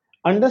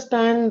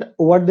 Understand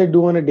what they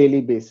do on a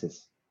daily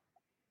basis.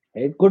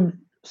 It could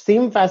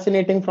seem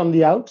fascinating from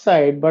the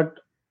outside, but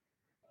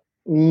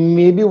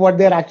maybe what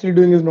they're actually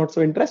doing is not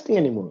so interesting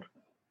anymore,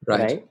 Right.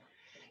 right?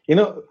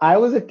 I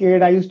was a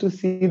kid, I used to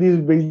see these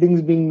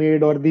buildings being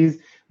made or these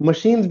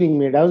machines being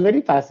made. I was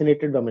very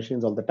fascinated by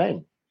machines all the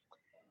time.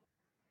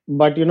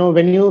 But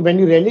when you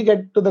really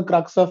get to the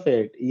crux of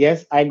it,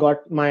 yes, I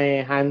got my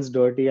hands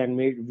dirty and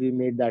we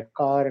made that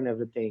car and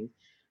everything.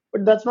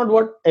 But that's not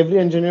what every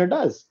engineer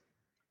does.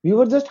 We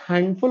were just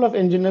handful of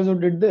engineers who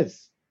did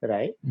this,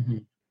 right? Mm-hmm.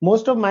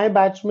 Most of my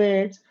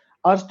batchmates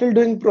are still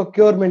doing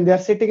procurement. They're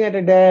sitting at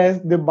a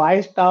desk, they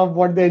buy stuff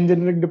what the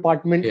engineering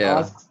department Yeah.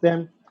 asks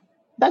them.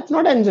 That's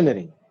not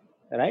engineering,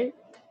 right?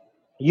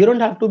 You don't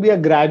have to be a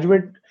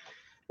graduate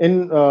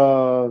in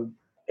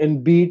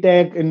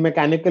BTech in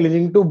mechanical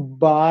engineering to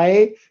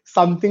buy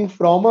something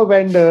from a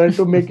vendor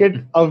to make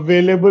it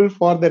available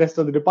for the rest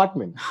of the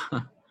department.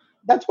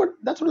 That's what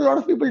a lot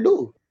of people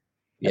do,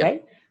 Yeah.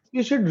 right?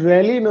 You should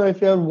really know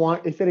if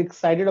you're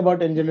excited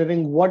about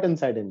engineering, what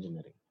inside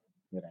engineering,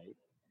 right?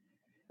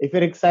 If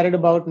you're excited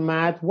about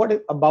math,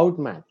 about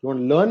math? You want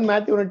to learn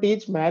math, you want to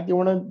teach math, you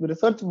want to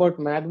research about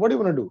math, what do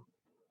you want to do,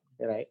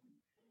 right?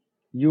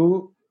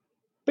 You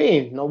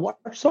paint. Now what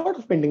sort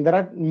of painting? There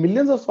are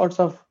millions of sorts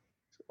of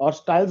or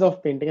styles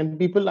of painting, and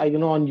people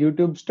on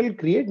YouTube still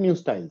create new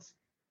styles,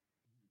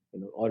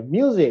 or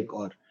music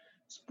or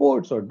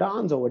sports or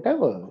dance or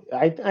whatever.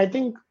 I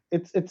think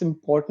it's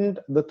important.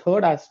 The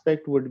third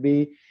aspect would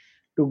be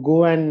to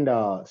go and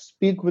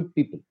speak with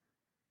people,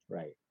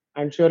 right?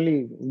 And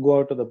surely go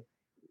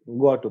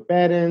out to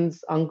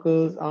parents,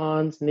 uncles,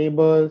 aunts,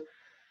 neighbors,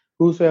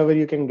 whosoever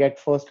you can get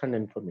first hand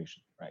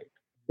information, right?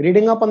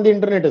 Reading up on the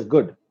internet is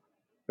good,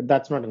 but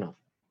that's not enough,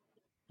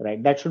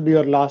 right? That should be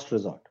your last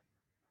resort.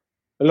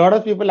 A lot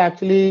of people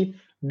actually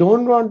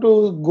don't want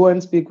to go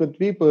and speak with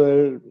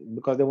people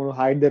because they want to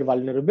hide their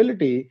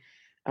vulnerability,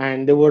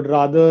 and they would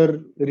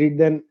rather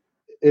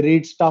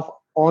read stuff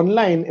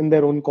online in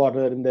their own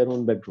corner, in their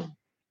own bedroom.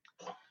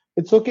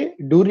 It's okay,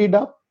 do read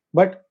up,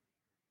 but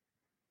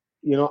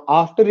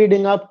after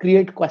reading up,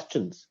 create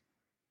questions.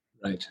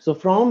 Right. So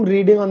from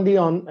reading on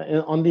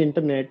the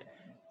internet,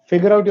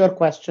 figure out your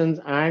questions,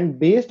 and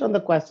based on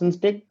the questions,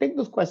 take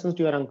those questions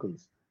to your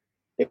uncles,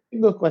 take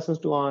those questions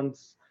to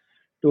aunts,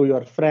 to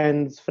your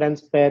friends'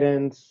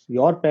 parents,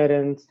 your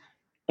parents,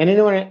 and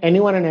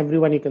anyone and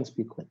everyone you can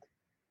speak with.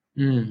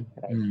 Mm.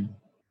 Right? Mm.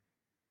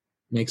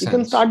 Makes You can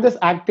sense. start this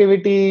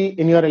activity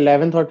in your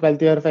 11th or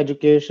 12th year of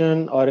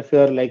education, or if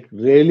you're like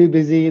really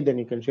busy, then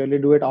you can surely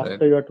do it Right.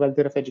 after your 12th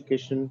year of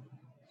education.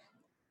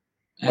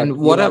 But And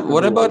you have to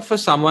what do all. about for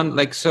someone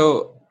like,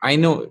 so I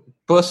know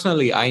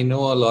personally, I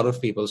know a lot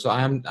of people. So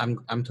I'm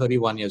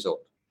 31 years old.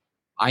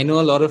 I know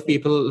a lot of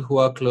people who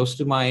are close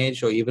to my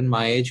age or even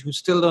my age who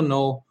still don't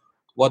know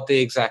what they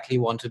exactly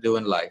want to do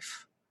in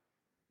life.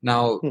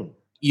 Now, Hmm.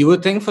 you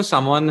would think for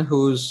someone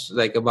who's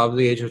like above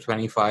the age of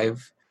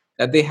 25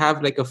 that they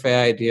have like a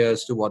fair idea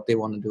as to what they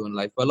want to do in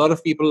life. But a lot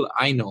of people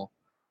I know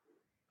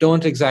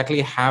don't exactly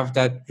have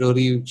that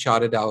really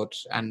charted out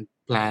and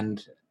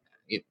planned,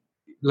 it,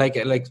 like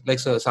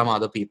some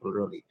other people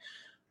really.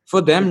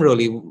 For them,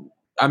 really,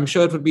 I'm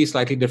sure it would be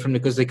slightly different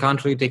because they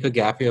can't really take a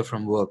gap year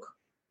from work. Hmm.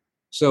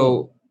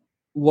 So,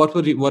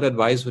 what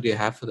advice would you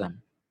have for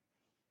them?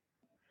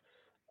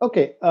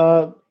 Okay.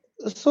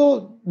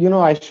 So,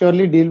 I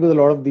surely deal with a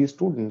lot of these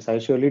students. I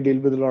surely deal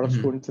with a lot of Mm-hmm.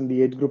 students in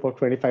the age group of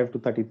 25 to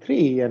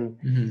 33. And,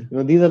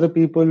 Mm-hmm. these are the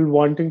people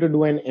wanting to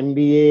do an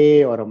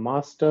MBA or a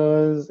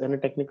master's in a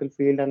technical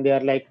field. And they are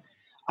like,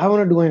 I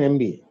want to do an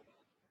MBA.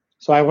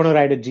 So I want to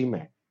write a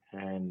GMAT.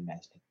 And I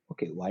said,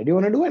 okay, why do you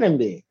want to do an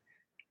MBA?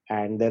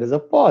 And there is a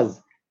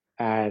pause.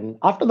 And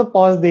after the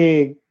pause,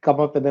 they come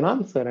up with an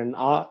answer. And,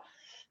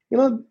 you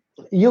know,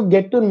 you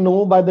get to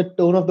know by the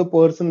tone of the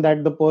person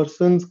that the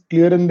person's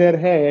clear in their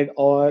head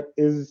or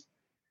is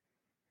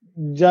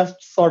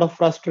just sort of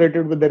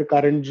frustrated with their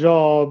current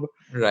job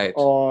Right.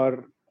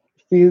 or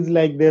feels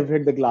like they've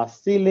hit the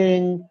glass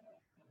ceiling.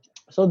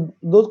 So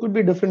those could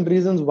be different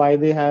reasons why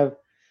they are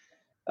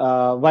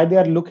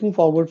looking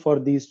forward for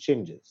these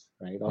changes,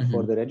 right, or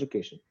further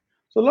education.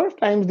 So a lot of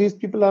times these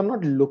people are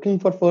not looking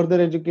for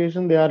further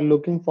education; they are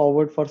looking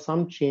forward for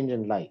some change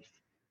in life.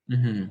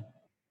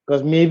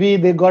 Because maybe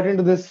they got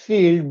into this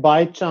field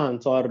by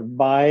chance or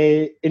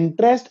by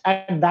interest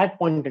at that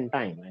point in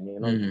time,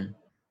 and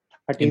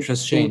 32,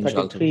 Interest change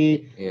 33,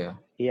 ultimately. Yeah.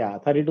 yeah,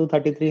 32,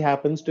 33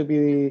 happens to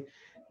be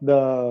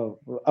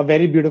a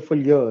very beautiful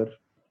year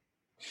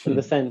in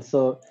the sense.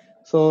 So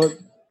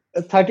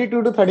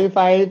 32 to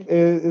 35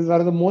 is one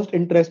of the most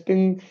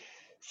interesting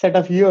set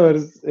of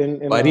years in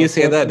Why do a you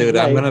say that, person's dude?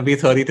 I'm life. gonna be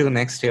 32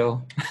 next year.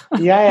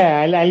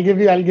 Yeah, I'll give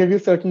you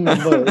certain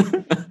numbers.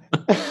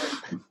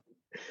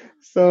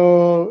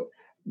 So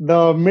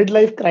the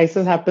midlife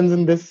crisis happens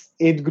in this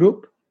age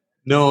group.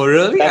 No,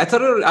 really? I always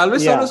thought it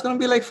was Yeah, gonna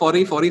be like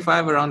 40,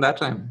 45 around that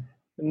time.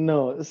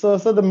 no. So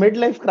the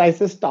midlife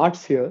crisis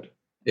starts here,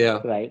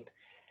 Yeah. right?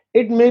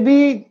 It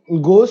maybe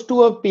goes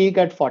to a peak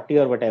at 40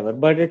 or whatever,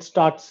 but it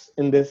starts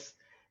in this.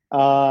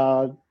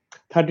 uh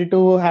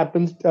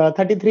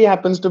 33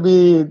 happens to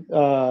be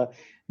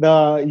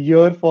the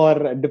year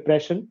for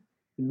depression.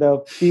 The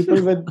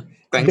people with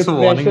Thanks for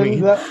warning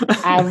depression, me. the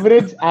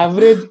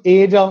average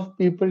age of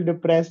people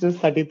depressed is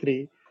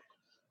 33.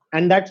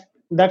 And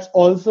that's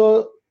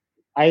also,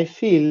 I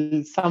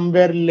feel,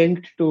 somewhere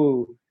linked to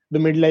the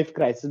midlife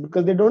crisis,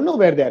 because they don't know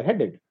where they are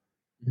headed.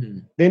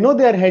 They know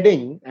they are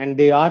heading and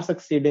they are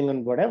succeeding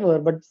and whatever,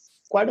 but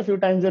quite a few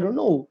times they don't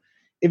know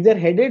if they're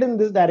headed in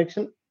this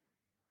direction,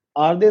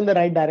 are they in the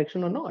right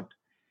direction or not.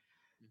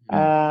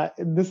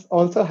 This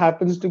also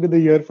happens to be the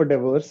year for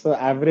divorce. So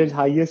average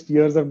highest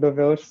years of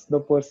divorce, the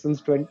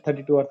person's 20,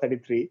 32 or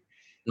 33.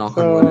 Knock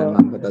on wood, and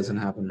So that doesn't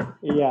happen.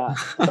 yeah,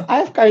 so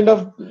I've kind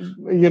of,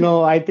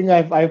 I think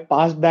I've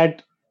passed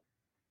that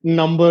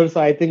number.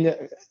 So I think,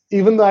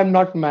 even though I'm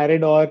not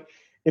married or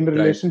in a Right.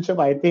 relationship,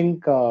 I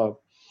think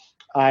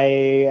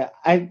I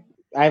I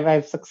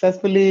I've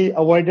successfully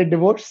avoided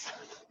divorce.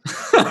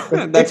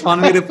 That's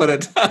one way to put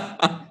it.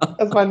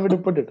 That's one way to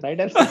put it, right?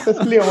 I've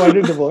successfully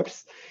avoided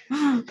divorce,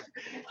 right?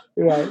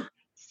 Yeah.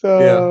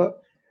 So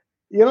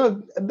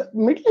the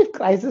midlife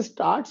crisis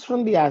starts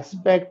from the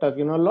aspect of,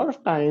 a lot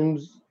of times,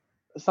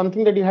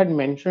 something that you had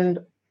mentioned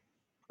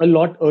a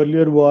lot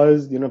earlier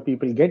was,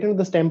 people get into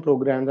the STEM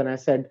programs, and I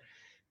said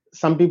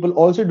some people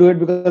also do it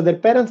because their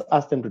parents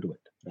ask them to do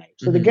it, right?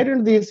 So they get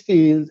into these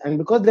fields, and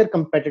because they're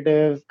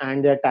competitive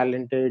and they're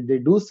talented, they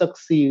do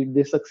succeed.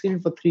 They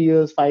succeed for 3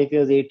 years, 5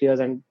 years, 8 years,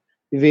 and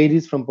it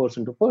varies from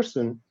person to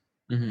person.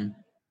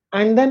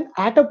 And then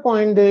at a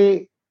point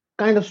they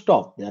kind of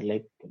stop. They're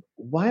like,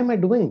 why am I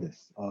doing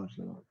this? Or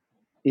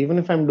even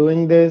if I'm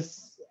doing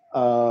this,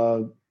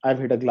 I've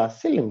hit a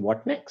glass ceiling.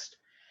 What next?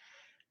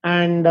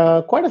 And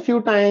quite a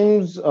few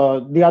times,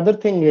 the other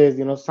thing is,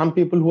 some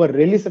people who are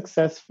really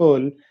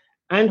successful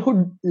and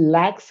who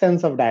lack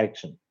sense of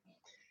direction.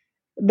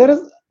 There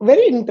is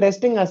very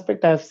interesting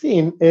aspect I've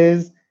seen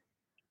is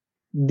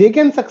they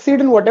can succeed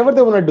in whatever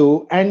they want to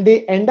do, and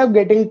they end up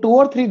getting two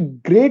or three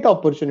great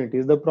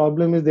opportunities. The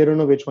problem is they don't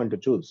know which one to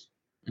choose.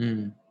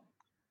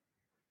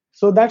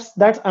 So that's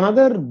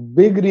another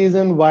big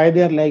reason why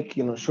they're like,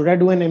 should I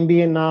do an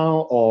MBA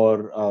now,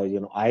 or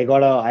I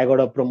got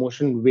a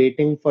promotion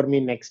waiting for me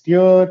next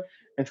year,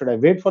 and should I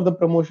wait for the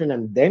promotion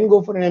and then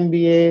go for an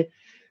MBA,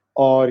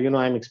 or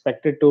I'm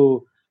expected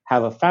to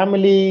have a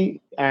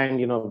family and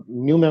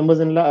new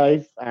members in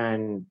life,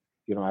 and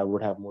I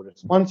would have more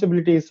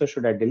responsibilities. So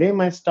should I delay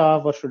my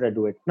stuff or should I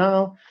do it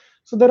now?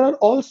 So there are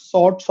all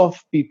sorts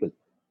of people,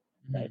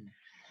 right?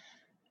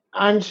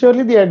 And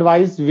surely the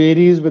advice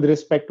varies with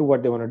respect to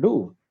what they want to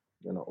do.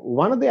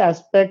 One of the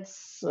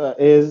aspects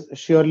is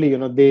surely,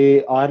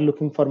 they are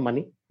looking for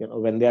money.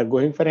 When they are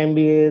going for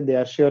MBA, they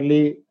are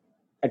surely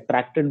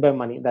attracted by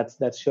money.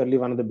 That's surely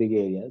one of the big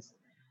areas.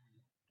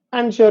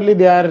 And surely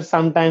they are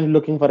sometimes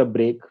looking for a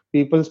break.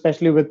 People,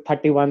 especially with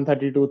 31,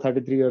 32,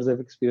 33 years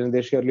of experience,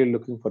 they're surely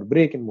looking for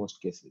break in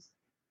most cases.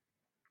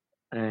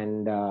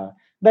 And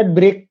that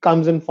break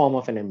comes in form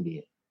of an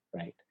MBA,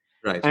 right?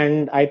 Right.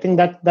 And I think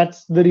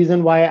that's the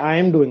reason why I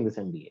am doing this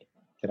MBA,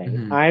 right?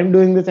 I am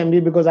doing this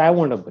MBA because I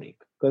want a break,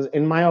 because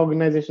in my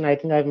organization I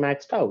think I've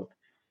maxed out,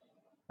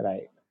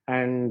 right?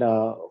 And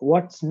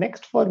what's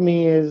next for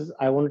me is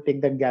I want to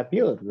take that gap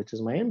year, which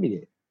is my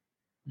MBA,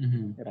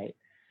 right?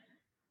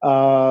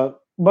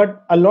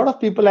 But a lot of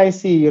people I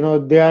see,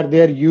 they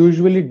are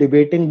usually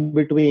debating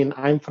between,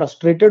 I'm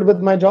frustrated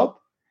with my job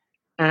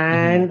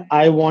and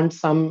I want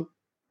some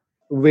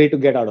way to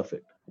get out of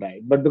it,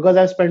 right? But because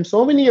I've spent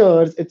so many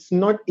years, it's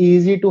not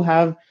easy to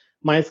have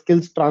my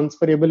skills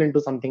transferable into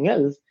something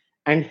else,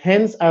 and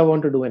hence I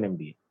want to do an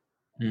MBA.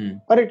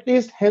 or at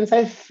least hence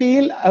I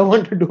feel I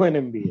want to do an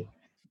MBA,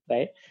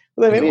 right?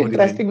 So the I know very what you mean.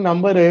 interesting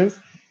number is,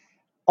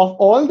 of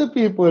all the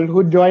people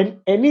who join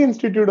any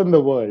institute in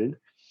the world,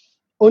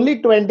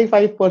 only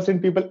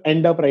 25% people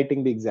end up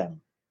writing the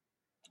exam.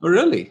 Oh,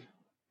 really?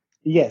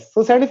 Yes.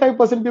 So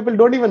 75% people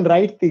don't even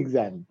write the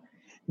exam.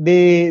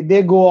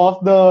 They go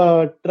off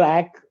the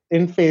track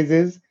in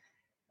phases.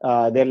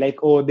 They're like,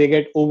 oh, they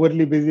get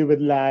overly busy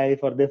with life,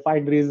 or they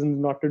find reasons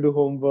not to do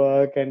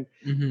homework and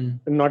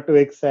not to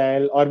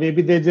excel, or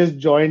maybe they just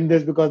joined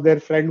this because their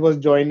friend was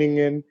joining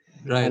in,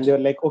 and Right. they're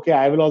like, okay,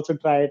 I will also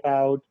try it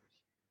out.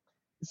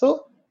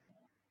 So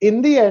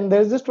in the end,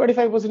 there's just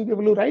 25%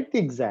 people who write the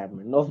exam,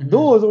 and of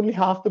those, only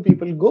half the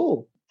people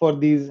go for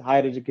these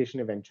higher education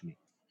eventually.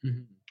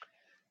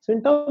 So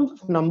in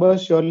terms of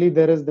numbers, surely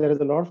there is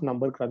a lot of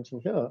number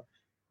crunching here,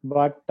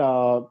 but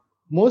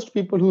most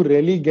people who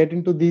really get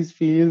into these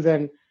fields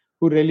and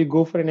who really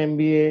go for an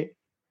MBA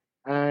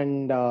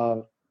and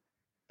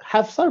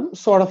have some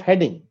sort of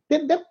heading,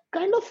 they're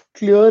kind of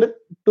clear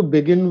to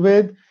begin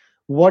with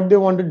what they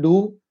want to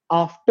do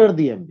after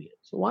the MBA.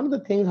 So one of the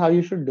things how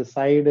you should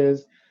decide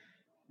is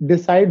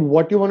decide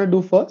what you want to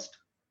do first.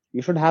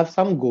 You should have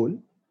some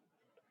goal.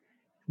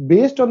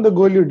 Based on the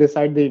goal, you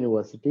decide the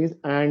universities,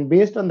 and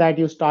based on that,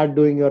 you start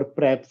doing your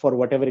prep for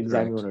whatever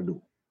exam you Correct. want to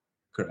do.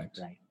 Correct.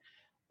 Right.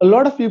 A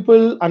lot of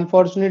people,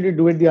 unfortunately,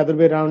 do it the other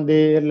way around.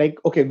 They're like,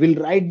 okay, we'll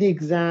write the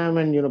exam,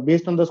 and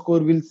based on the score,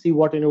 we'll see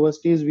what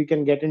universities we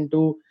can get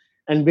into,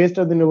 and based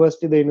on the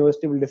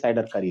university will decide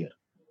our career.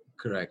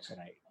 Correct.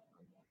 Right.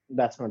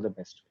 That's not the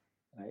best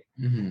way.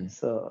 Right.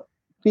 So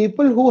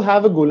people who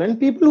have a goal and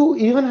people who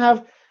even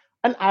have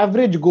an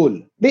average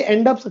goal, they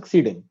end up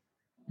succeeding.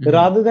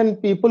 Rather than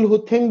people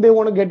who think they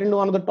want to get into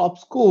one of the top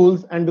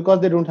schools, and because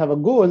they don't have a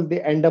goal,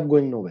 they end up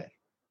going nowhere.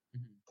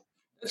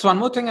 There's one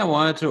more thing I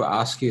wanted to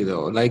ask you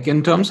though. Like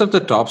in terms of the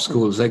top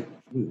schools, like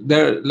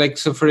there, like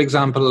so for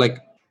example, like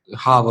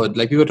Harvard.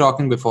 Like we were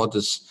talking before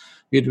this,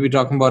 we're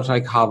talking about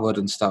like Harvard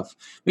and stuff.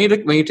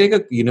 When you take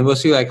a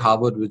university like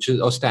Harvard, which is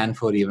or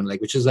Stanford even,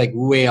 like which is like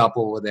way up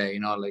over there,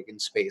 like in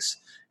space,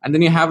 and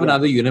then you have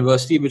another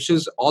university which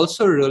is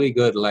also really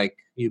good, like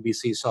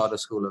UBC sort of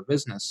School of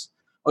Business,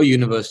 or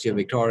University of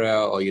Victoria,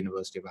 or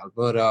University of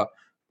Alberta,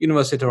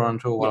 University of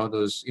Toronto, one of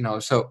those,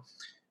 so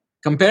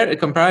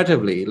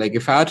comparatively, like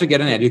if I had to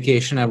get an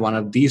education at one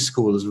of these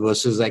schools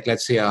versus like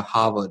let's say a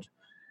Harvard,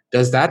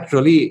 does that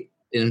really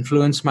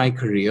influence my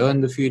career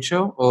in the future,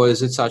 or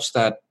is it such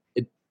that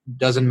it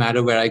doesn't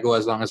matter where I go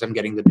as long as I'm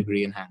getting the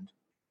degree in hand?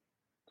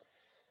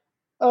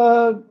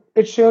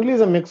 It surely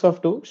is a mix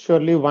of two.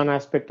 Surely one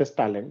aspect is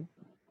talent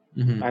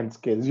and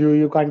skills.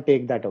 You can't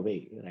take that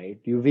away, right?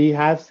 We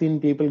have seen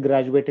people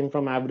graduating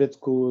from average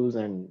schools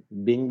and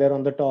being there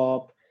on the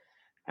top,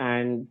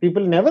 and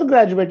people never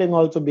graduating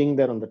also being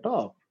there on the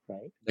top,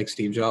 right? Like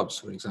Steve Jobs,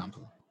 for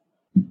example.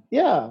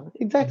 Yeah,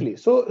 exactly.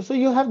 So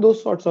you have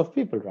those sorts of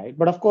people, right?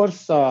 But of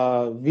course,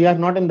 we are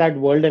not in that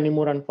world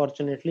anymore,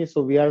 unfortunately.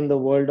 So we are in the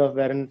world of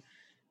wherein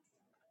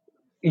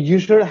you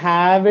should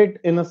have it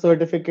in a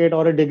certificate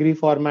or a degree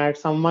format,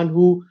 someone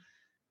who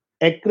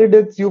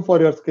accredits you for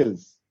your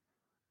skills.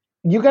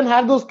 You can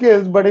have those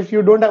skills, but if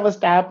you don't have a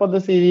stamp on the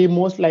CV,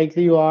 most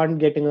likely you aren't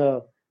getting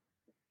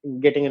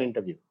an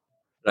interview.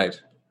 Right.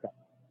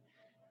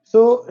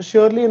 So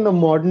surely in the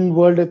modern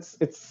world,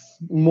 it's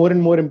more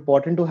and more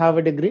important to have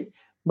a degree.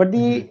 But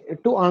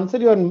to answer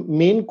your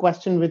main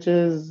question, which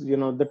is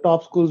the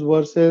top schools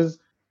versus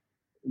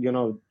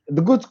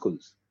the good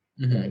schools,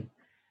 right?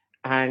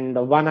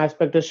 And one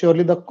aspect is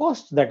surely the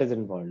cost that is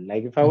involved.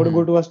 Like if I were to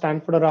go to a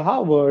Stanford or a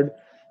Harvard,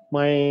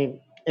 my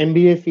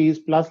MBA fees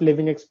plus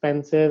living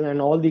expenses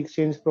and all the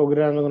exchange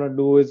program I'm going to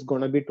do is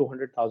going to be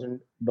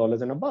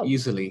 $200,000 and above.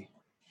 Easily.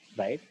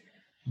 Right.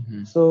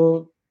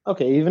 So,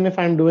 okay, even if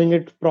I'm doing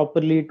it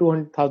properly,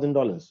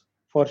 $200,000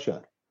 for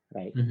sure.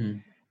 Right.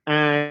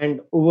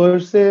 And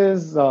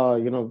versus,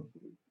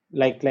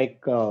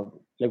 like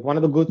one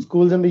of the good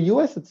schools in the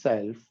US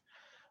itself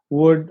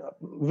would,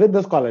 with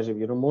the scholarship,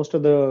 most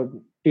of the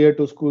tier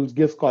 2 schools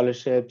give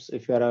scholarships.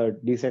 If you're a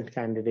decent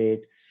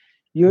candidate,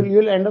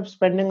 you'll end up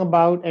spending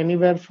about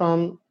anywhere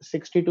from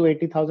 $60,000 to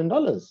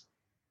 $80,000.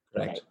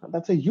 Right.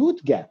 That's a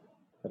huge gap,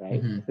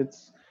 right?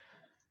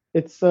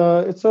 It's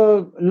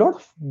a lot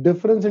of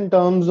difference in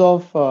terms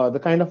of the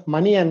kind of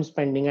money I'm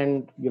spending,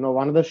 and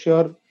one of the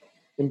sure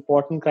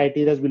important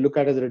criteria we look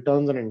at is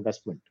returns on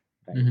investment.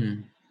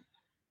 Right.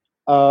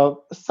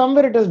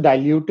 Somewhere it is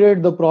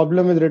diluted. The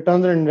problem is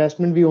returns on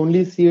investment. We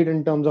only see it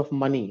in terms of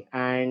money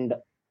and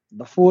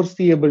the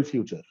foreseeable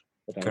future,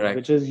 right?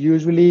 Which is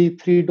usually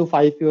 3 to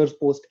 5 years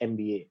post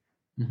MBA.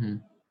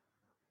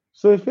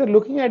 So if you're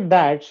looking at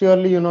that,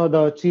 surely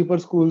the cheaper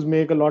schools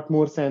make a lot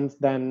more sense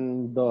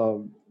than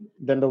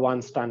the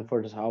one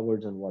Stanfords,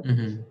 Harvards, and what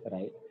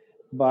right?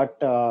 But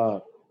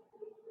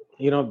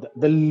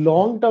the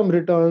long-term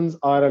returns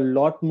are a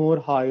lot more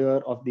higher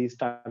of these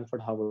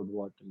Stanford, Harvard,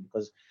 Wharton,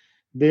 because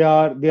they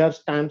are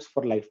stamps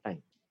for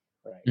lifetime,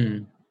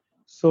 right?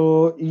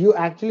 So you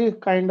actually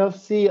kind of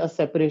see a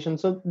separation.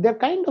 So they're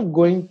kind of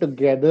going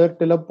together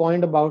till a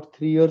point about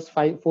 3 years,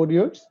 4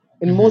 years.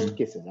 in most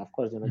cases. Of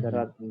course, there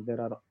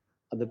are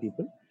other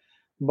people,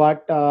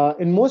 but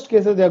in most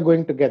cases they are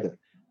going together.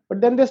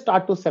 But then they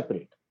start to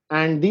separate,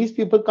 and these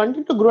people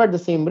continue to grow at the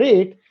same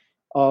rate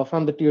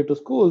from the tier 2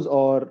 schools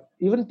or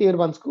even tier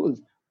 1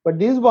 schools. But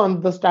these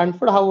ones, the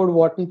Stanford, Harvard,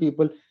 Wharton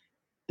people,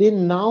 they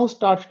now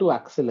start to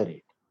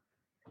accelerate.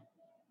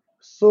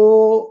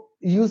 So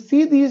you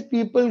see these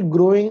people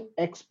growing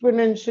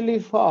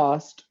exponentially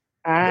fast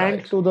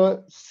and to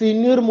the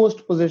senior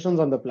most positions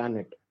on the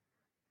planet.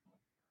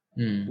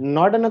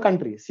 Not in a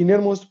country,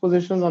 senior most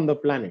positions on the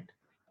planet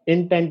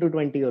in 10 to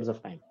 20 years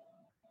of time.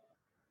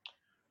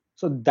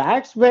 So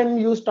that's when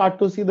you start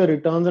to see the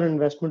returns on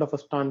investment of a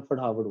Stanford,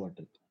 Harvard,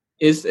 Wharton.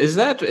 Is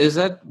that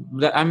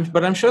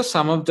I'm sure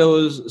some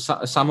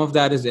of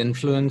that is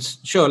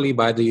influenced surely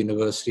by the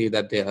university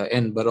that they are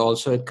in, but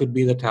also it could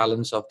be the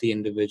talents of the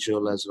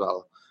individual as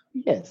well.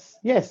 Yes.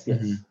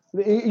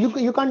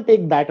 You can't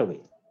take that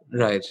away.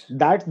 Right.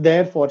 That's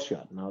there for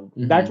sure. Now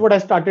that's what I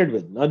started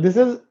with. Now this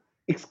is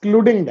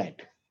excluding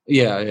that.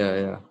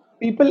 Yeah.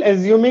 People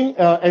assuming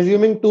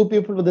two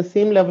people with the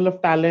same level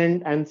of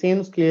talent and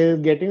same skill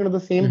getting into the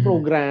same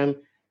program,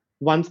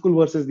 one school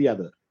versus the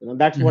other.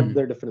 That's what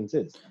the difference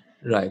is.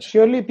 Right.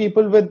 Surely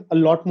people with a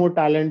lot more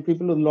talent,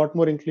 people with a lot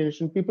more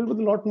inclination, people with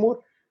a lot more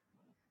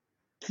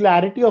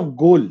clarity of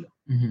goal.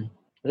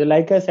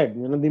 Like I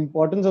said, the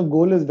importance of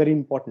goal is very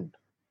important.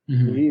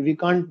 We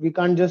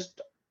can't just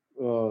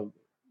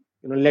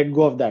let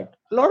go of that.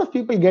 A lot of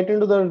people get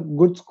into the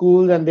good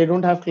schools and they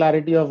don't have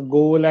clarity of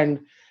goal and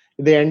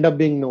they end up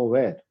being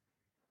nowhere.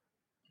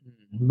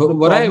 But the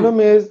problem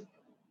is,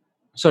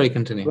 sorry,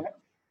 continue.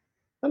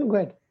 Go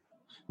ahead.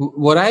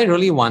 What I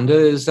really wonder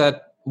is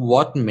that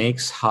what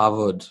makes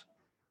Harvard?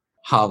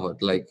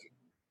 Like,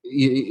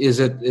 is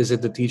it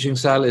the teaching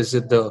style? Is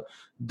it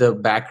the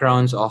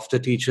backgrounds of the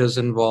teachers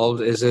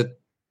involved? Is it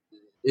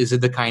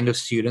the kind of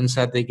students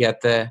that they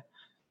get there?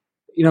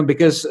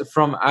 Because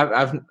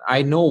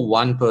I know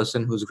one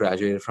person who's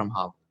graduated from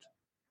Harvard,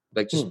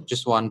 like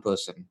just one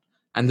person.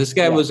 And this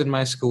guy was in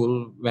my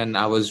school when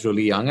I was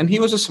really young, and he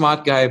was a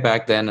smart guy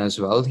back then as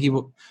well. He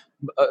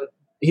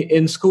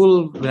in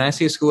school, when I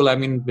say school, I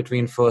mean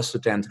between 1st to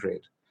 10th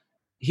grade.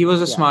 He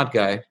was a smart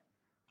guy.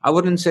 I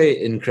wouldn't say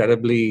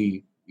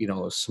incredibly,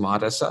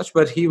 smart as such,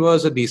 but he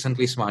was a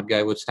decently smart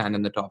guy, would stand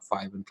in the top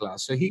 5 in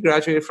class. So he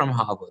graduated from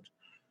Harvard.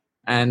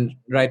 And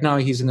right now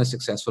he's in a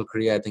successful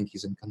career. I think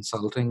he's in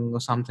consulting or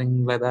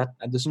something like that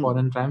at this point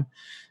in time.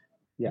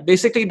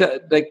 Basically,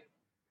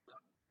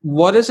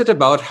 what is it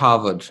about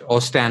Harvard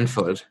or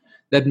Stanford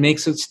that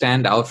makes it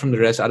stand out from the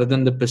rest, other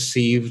than the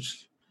perceived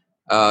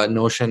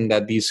notion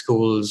that these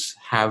schools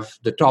have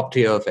the top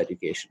tier of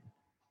education?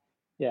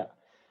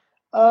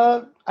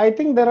 I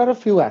think there are a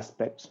few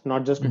aspects,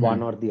 not just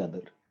one or the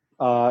other.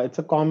 It's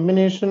a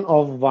combination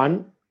of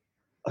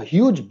a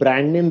huge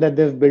brand name that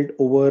they've built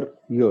over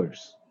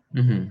years.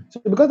 So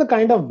because the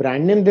kind of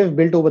brand name they've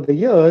built over the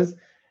years,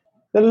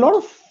 there are a lot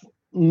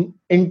of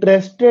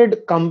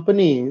interested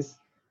companies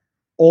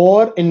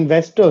or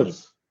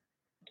investors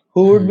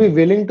who would be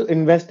willing to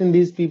invest in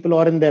these people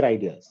or in their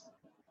ideas,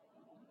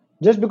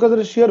 just because of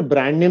the sheer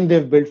brand name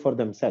they've built for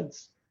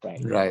themselves.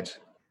 Right.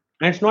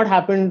 And it's not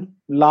happened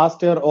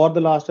last year or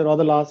the last year or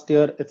the last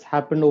year. It's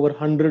happened over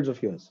hundreds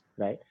of years,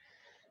 right?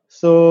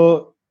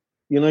 So,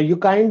 you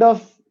kind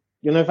of,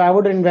 if I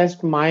would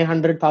invest my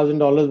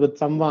 $100,000 with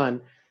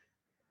someone,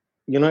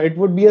 it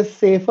would be a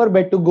safer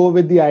bet to go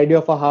with the idea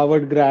of a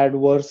Harvard grad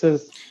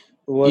versus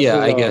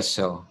I guess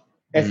so.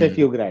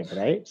 SFU grad,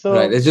 right? So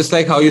right. It's just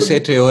like how you say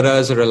Toyota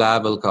is a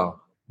reliable car.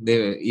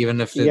 Even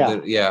if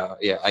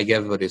I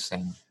get what you're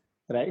saying.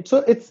 Right.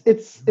 So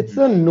it's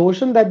a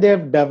notion that they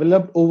have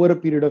developed over a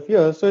period of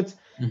years. So it's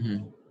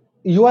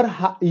you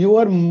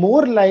are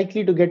more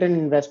likely to get an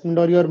investment,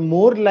 or you're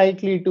more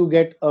likely to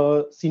get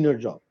a senior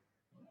job.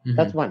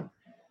 That's one.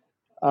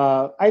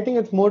 I think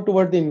it's more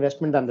toward the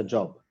investment than the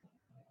job.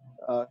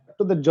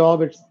 To the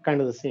job, it's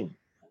kind of the same.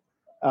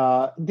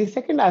 The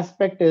second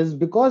aspect is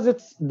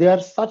because they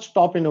are such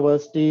top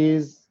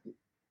universities,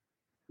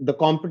 the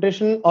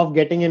competition of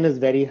getting in is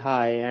very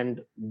high,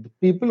 and the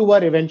people who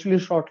are eventually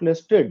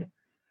shortlisted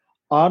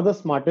are the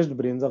smartest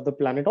brains of the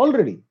planet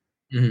already.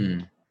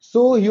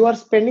 So you are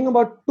spending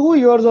about 2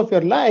 years of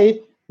your life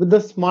with the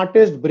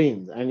smartest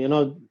brains,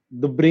 and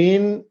the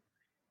brain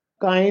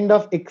kind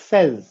of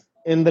excels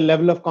in the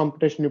level of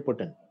competition you put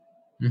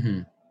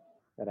in.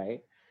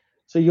 Right.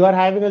 So you are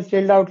having a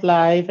chilled out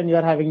life and you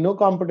are having no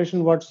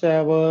competition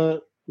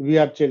whatsoever. We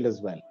are chilled as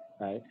well,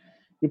 right?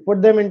 You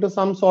put them into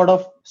some sort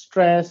of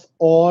stress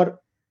or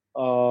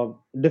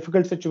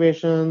difficult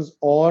situations,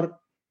 or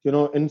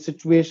in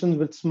situations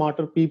with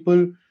smarter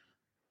people,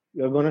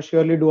 you're going to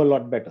surely do a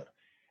lot better.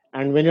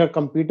 And when you're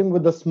competing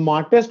with the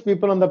smartest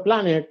people on the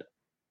planet,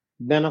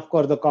 then of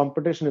course the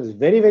competition is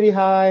very, very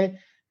high.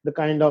 The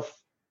kind of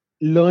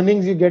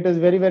learnings you get is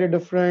very, very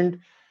different.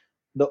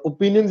 The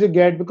opinions you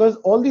get, because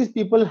all these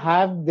people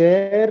have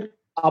their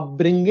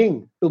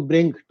upbringing to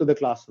bring to the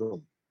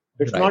classroom.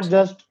 It's not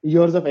just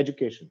years of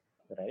education,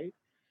 right?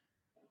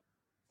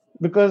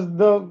 because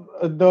the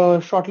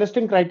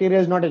shortlisting criteria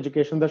is not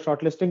education. The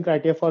shortlisting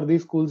criteria for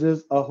these schools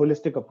is a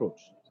holistic approach.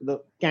 The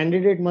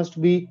candidate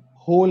must be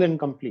whole and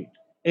complete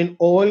in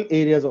all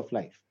areas of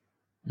life.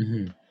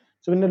 Mm-hmm.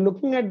 So when you're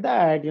looking at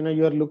that,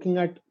 you're looking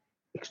at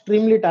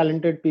extremely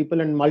talented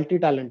people and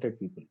multi-talented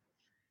people.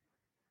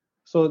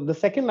 So the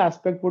second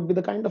aspect would be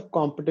the kind of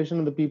competition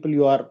and the people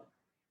you are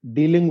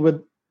dealing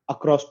with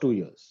across 2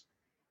 years,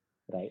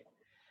 right?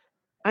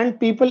 And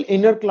people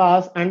in your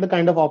class and the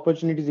kind of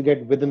opportunities you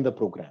get within the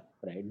program,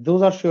 right?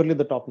 Those are surely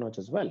the top notch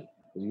as well.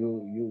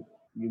 You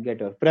get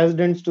your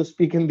presidents to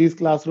speak in these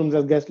classrooms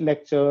as guest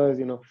lectures.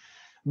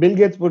 Bill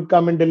Gates would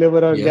come and deliver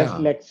a guest Yeah.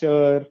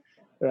 lecture,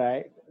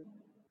 right?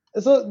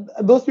 So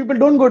those people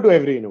don't go to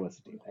every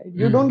university, right?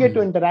 You don't get to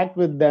Mm-hmm. interact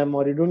with them,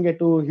 or you don't get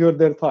to hear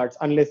their thoughts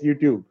unless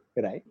YouTube,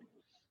 right?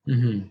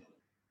 Mm-hmm.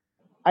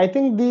 I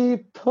think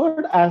the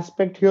third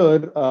aspect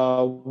here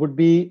would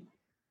be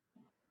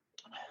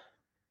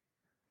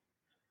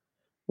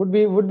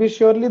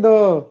surely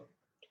the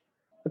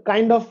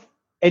kind of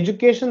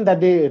education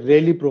that they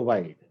really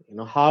provide.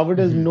 Harvard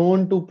is Mm-hmm.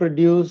 known to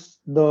produce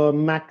the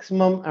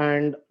maximum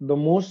and the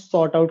most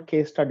sought out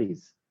case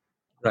studies.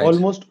 Right.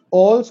 Almost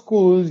all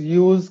schools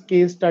use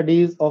case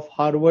studies of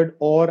Harvard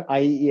or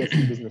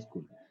IESE Business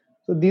School.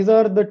 So these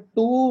are the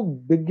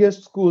two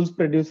biggest schools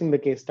producing the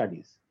case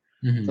studies.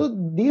 Mm-hmm.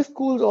 So these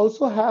schools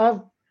also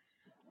have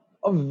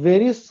a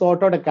very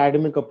sought out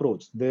academic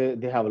approach. They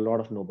have a lot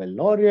of Nobel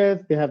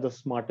laureates, they have the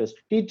smartest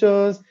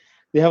teachers,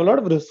 they have a lot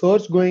of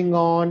research going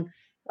on,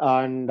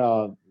 and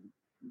a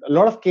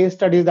lot of case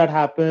studies that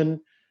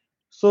happen.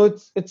 So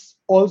it's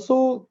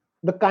also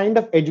the kind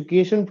of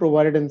education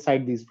provided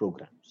inside these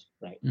programs,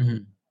 right?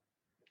 Mm-hmm.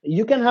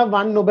 You can have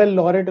one Nobel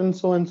laureate in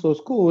so and so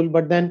school,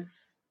 but then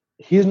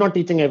he's not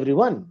teaching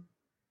everyone,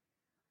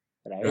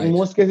 right? In Right.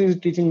 most cases, he's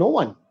teaching no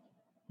one,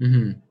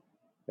 Mm-hmm.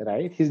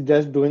 right? He's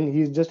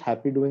just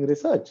happy doing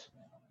research,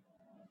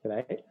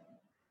 right?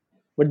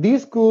 But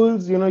these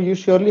schools, you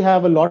surely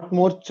have a lot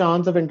more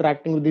chance of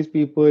interacting with these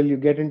people. You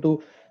get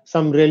into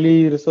some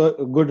really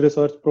good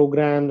research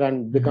programs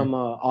and Mm-hmm. become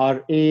a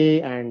RA,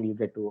 and you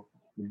get to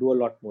do a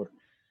lot more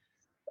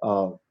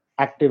uh,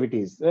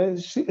 activities.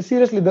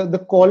 Seriously,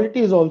 the quality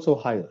is also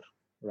higher,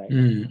 right?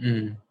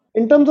 Mm-hmm.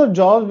 In terms of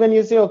jobs, when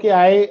you say, okay,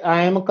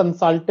 I am a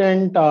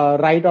consultant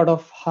right out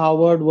of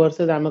Harvard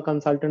versus I'm a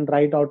consultant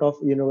right out of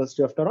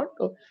University of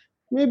Toronto,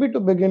 maybe to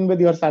begin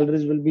with, your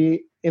salaries will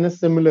be in a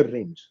similar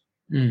range.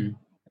 Mm-hmm.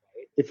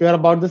 If you're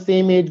about the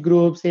same age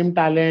group, same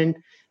talent,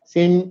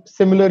 same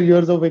similar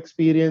years of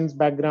experience,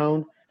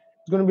 background,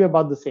 it's going to be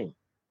about the same.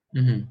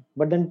 Mm-hmm.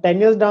 But then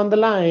 10 years down the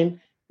line,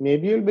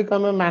 maybe you'll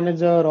become a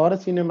manager or a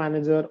senior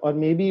manager or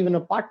maybe even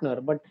a partner.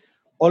 But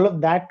all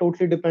of that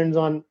totally depends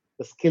on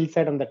the skill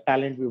set and the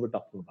talent we were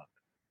talking about.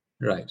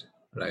 Right.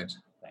 Right.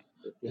 Right?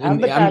 If you have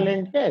And the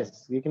talent,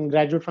 yes, you can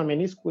graduate from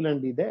any school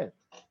and be there.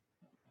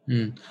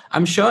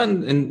 I'm sure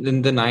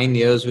in the 9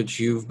 years which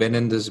you've been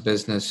in this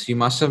business, you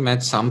must have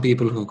met some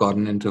people who've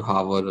gotten into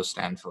Harvard or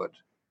Stanford.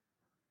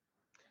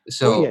 Oh,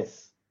 So,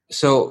 yes.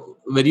 so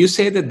would you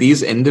say that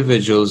these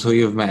individuals who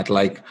you've met,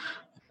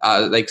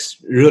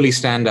 really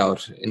stand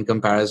out in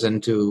comparison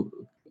to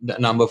the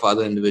number of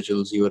other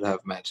individuals you would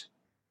have met?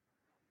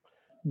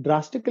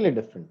 Drastically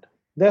different.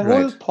 Their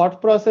whole Right. thought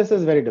process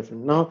is very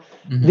different. Now,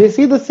 Mm-hmm. they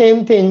see the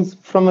same things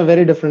from a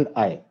very different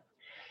eye.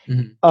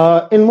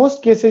 Mm-hmm. In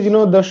most cases,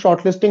 the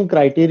shortlisting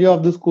criteria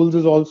of the schools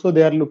is also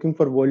they are looking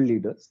for world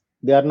leaders.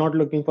 They are not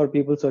looking for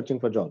people searching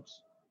for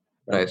jobs,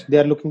 right? Right. They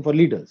are looking for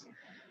leaders.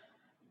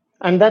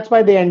 And that's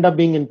why they end up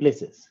being in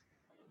places.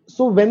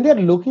 So when they're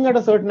looking at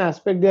a certain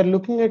aspect, they're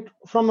looking at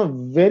from a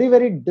very,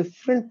 very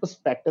different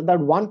perspective, that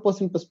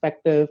 1%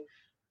 perspective,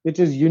 which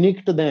is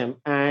unique to them,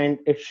 and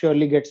it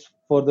surely gets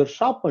further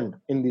sharpened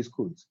in these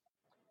schools.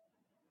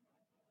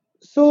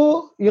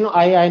 So,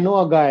 I know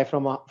a guy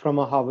from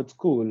a Harvard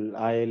school.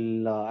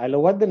 I'll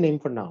avoid the name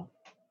for now,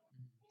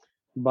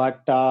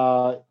 but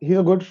he's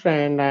a good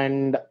friend,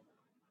 and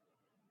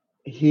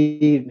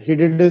he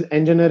did his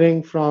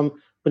engineering from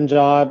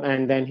Punjab,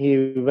 and then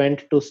he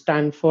went to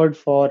Stanford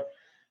for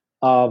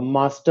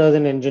master's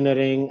in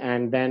engineering,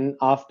 and then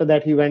after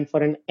that he went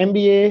for an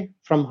MBA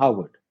from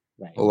Harvard.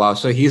 Right? Oh, wow.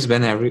 So he's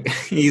been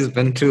he's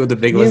been to He's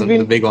the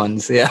been big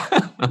ones. Yeah.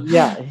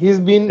 Yeah, he's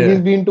Yeah.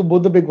 been to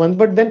both the big ones.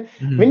 But then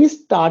Mm-hmm. when he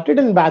started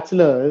in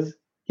bachelor's,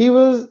 he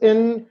was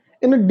in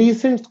a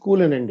decent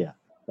school in India,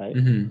 right?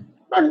 Mm-hmm.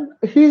 Not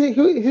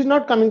he's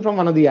not coming from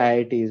one of the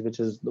IITs, which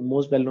is the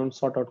most well-known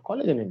sought-out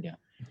college in India,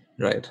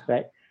 Right.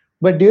 right?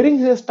 But during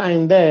his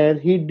time there,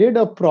 he did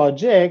a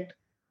project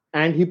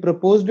and he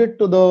proposed it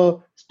to the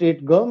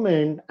state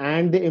government,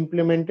 and they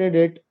implemented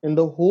it in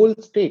the whole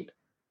state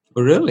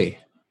Oh, really?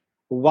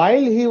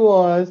 while he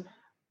was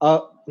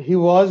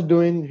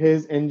doing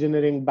his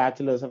engineering,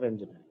 bachelor's of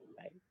engineering.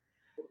 Right?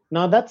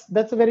 Now that's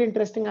a very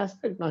interesting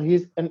aspect. Now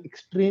he's an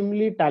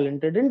extremely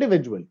talented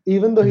individual,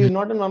 even though Mm-hmm. he's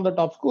not in one of the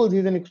top schools.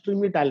 He's an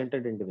extremely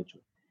talented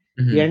individual.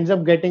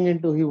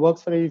 Mm-hmm. He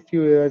works for a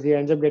few years. He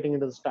ends up getting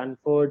into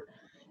Stanford.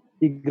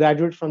 He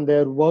graduates from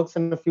there, works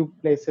in a few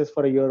places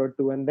for a year or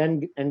two, and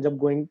then ends up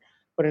going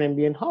for for an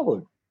MBA in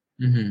Harvard.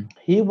 Mm-hmm.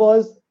 He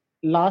was,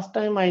 last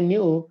time I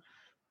knew,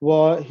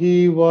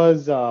 he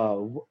was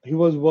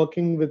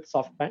working with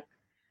SoftBank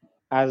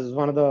as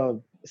one of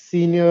the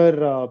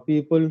senior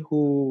people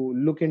who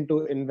look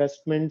into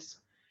investments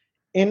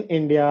in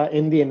India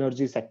in the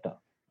energy sector,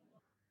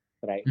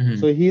 right? Mm-hmm.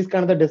 So he's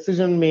kind of the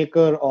decision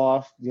maker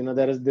of,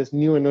 there is this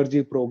new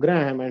energy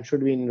program and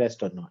should we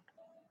invest or not,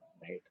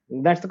 right?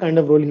 That's the kind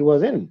of role he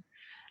was in.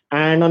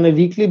 And on a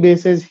weekly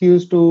basis, he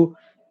used to,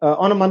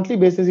 on a monthly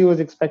basis, he was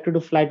expected to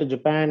fly to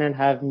Japan and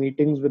have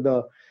meetings with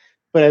the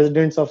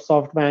presidents of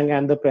SoftBank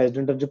and the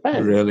president of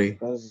Japan. Really?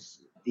 Because,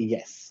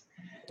 yes.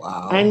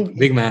 Wow. And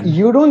Big man.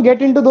 you don't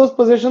get into those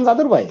positions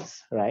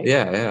otherwise, right?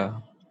 Yeah.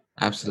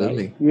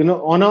 Absolutely. Right.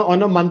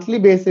 On a monthly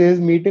basis,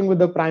 meeting with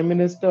the prime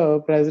minister,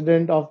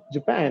 president of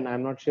Japan.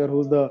 I'm not sure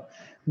who's the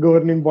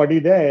governing body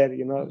there.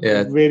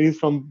 Yeah. It varies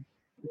from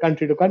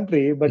country to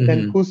country, but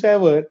then Mm-hmm.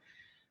 whosoever.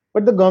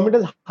 But the government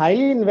is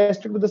highly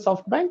invested with the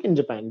SoftBank in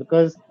Japan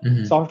because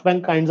Mm-hmm.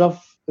 SoftBank kinds of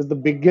is the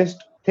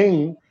biggest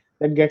thing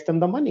that gets them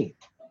the money,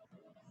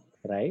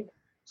 right?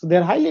 So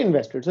they're highly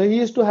invested. So he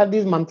used to have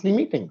these monthly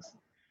meetings.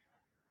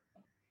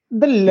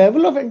 The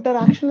level of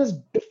interaction is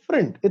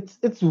different.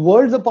 It's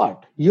worlds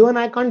apart. You and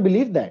I can't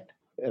believe that,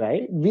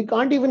 right? We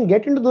can't even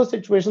get into those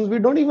situations. We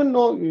don't even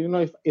know,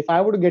 if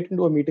I were to get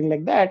into a meeting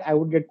like that, I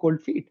would get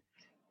cold feet.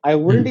 I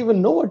wouldn't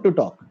even know what to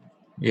talk.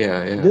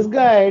 Yeah. This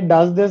guy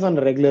does this on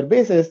a regular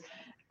basis,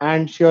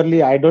 and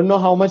surely I don't know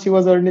how much he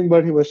was earning,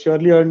 but he was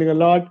surely earning a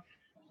lot,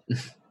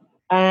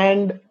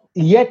 and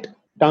yet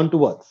down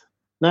to earth.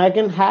 Now I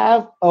can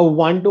have a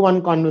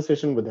one-to-one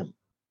conversation with him.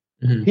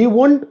 Mm-hmm.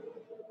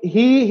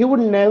 He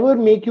would never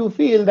make you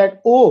feel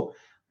that,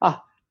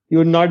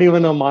 you're not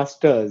even a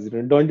master's,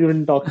 don't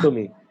even talk to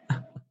me.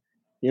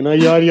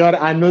 Your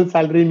annual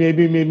salary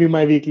maybe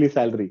my weekly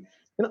salary.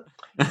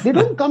 They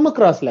don't come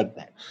across like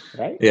that,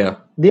 right? Yeah.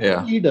 They are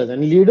Yeah. leaders,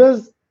 and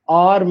leaders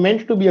are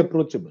meant to be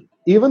approachable.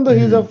 Even though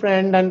he's a Mm-hmm.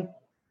 friend, and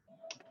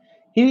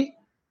he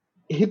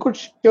he could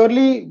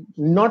surely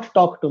not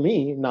talk to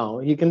me now.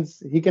 He can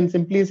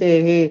simply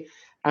say, hey,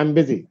 I'm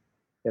busy,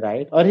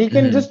 right? Or he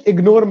can Mm-hmm. just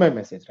ignore my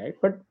message, right?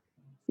 But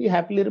he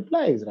happily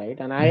replies, right?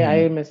 And I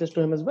Mm-hmm. message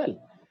to him as well.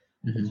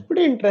 Mm-hmm. It's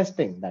pretty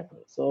interesting that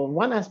way. So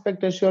one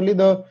aspect is surely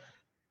the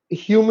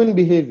human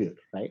behavior,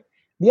 right?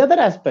 The other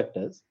aspect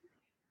is,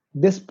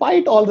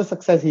 despite all the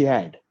success he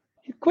had,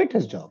 he quit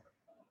his job.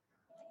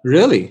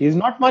 Really? He's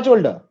not much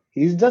older.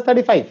 He's just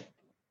 35.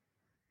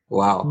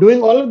 Wow.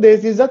 Doing all of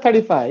this, he's just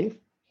 35.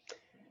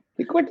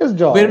 He quit his Wait a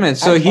job minute.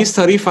 So he's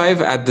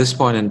 35 at this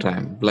point in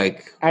time.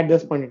 Like, at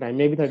this point in time,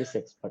 maybe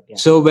 36, but yeah.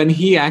 so when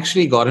he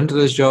actually got into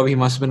this job, he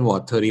must have been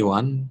what,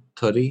 31,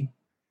 30,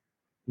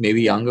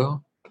 maybe younger?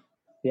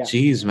 Yeah.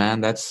 Jeez,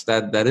 man,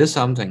 that is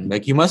something.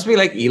 Like, you must be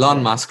like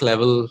Elon Musk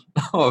level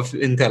of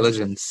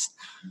intelligence.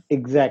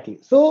 Exactly.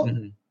 So,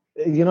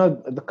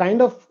 the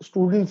kind of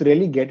students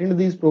really get into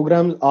these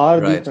programs are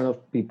these Right. kind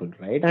of people,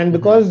 right? And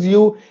because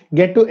you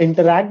get to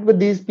interact with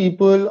these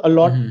people a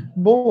lot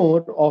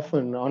more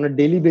often on a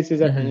daily basis,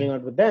 you're hanging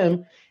out with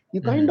them,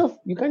 you kind of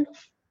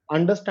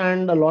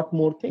understand a lot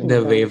more things. The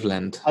And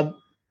wavelength.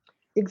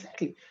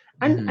 exactly.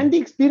 And the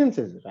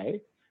experiences,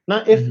 right?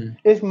 Now,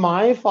 if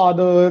my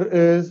father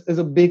is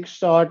a big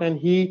shot and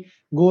he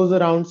goes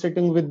around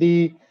sitting with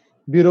the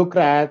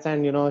bureaucrats,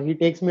 and he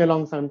takes me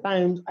along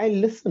sometimes, I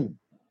listen,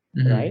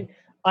 right?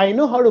 I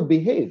know how to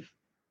behave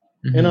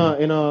in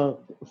a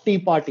tea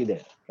party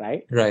there,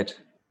 right? Right.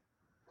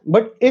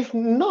 But if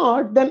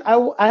not, then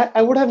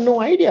I would have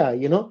no idea,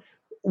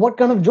 what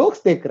kind of jokes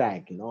they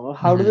crack,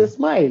 how do they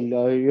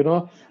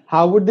smile,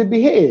 how would they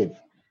behave,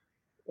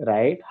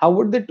 right? How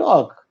would they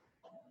talk?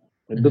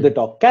 Do they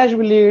talk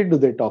casually? Do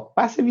they talk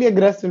passively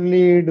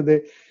aggressively?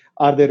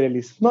 Are they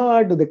really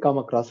smart? Do they come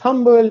across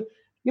humble?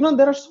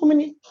 There are so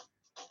many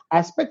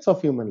aspects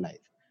of human life,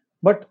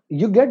 but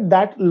you get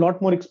that a lot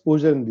more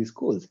exposure in these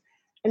schools.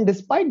 And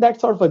despite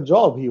that sort of a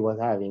job he was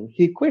having,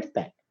 he quit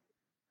that.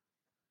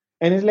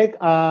 And he's like,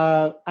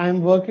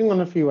 I'm working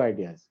on a few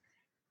ideas.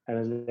 And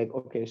I was like,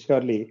 okay,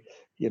 surely,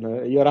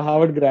 you're a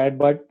Harvard grad,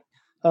 but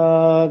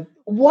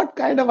what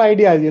kind of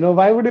ideas?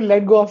 Why would you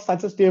let go of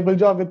such a stable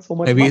job with so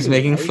much Maybe he's money,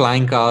 making right?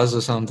 flying cars or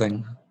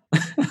something.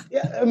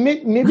 Yeah,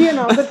 maybe in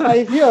another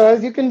 5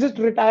 years you can just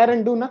retire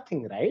and do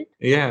nothing, right?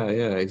 Yeah,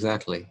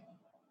 exactly.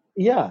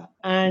 Yeah,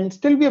 and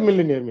still be a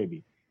millionaire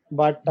maybe.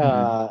 But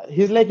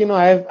he's like,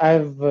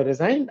 I've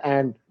resigned,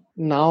 and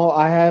now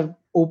I have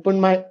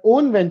opened my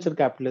own venture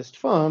capitalist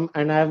firm,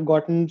 and I've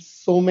gotten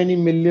so many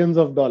millions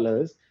of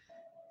dollars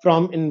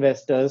from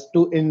investors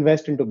to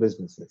invest into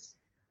businesses.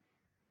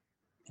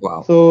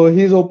 Wow. So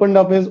he's opened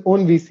up his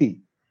own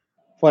VC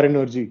for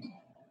energy.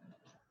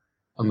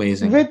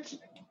 Amazing.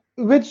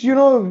 Which you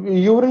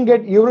wouldn't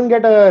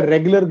get a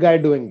regular guy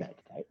doing that,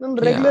 right? And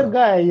the regular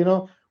guy,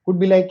 would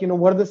be like,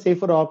 what are the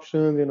safer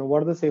options,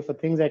 what are the safer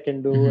things I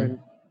can do, and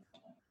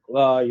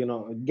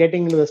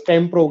getting into the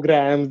STEM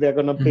programs, they're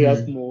gonna pay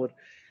us more.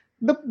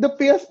 The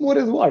pay us more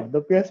is what?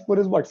 The pay us more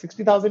is what?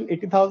 60,000,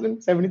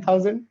 80,000,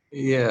 70,000,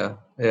 Yeah.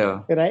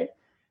 right?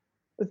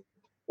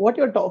 what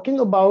you're talking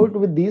about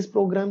with these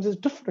programs is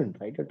different,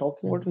 right? You're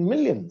talking about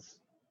millions,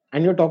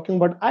 and you're talking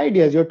about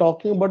ideas. You're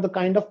talking about the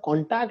kind of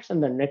contacts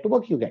and the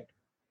network you get,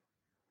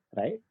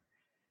 right?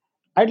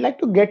 I'd like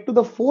to get to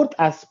the fourth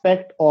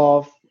aspect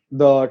of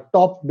the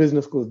top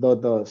business schools,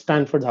 the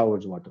Stanfords,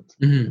 Howards, Whartons,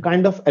 the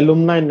kind of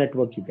alumni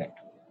network you get.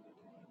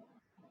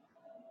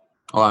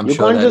 Oh, I'm You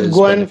sure can't that just is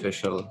go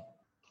beneficial.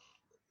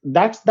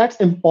 That's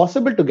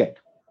impossible to get.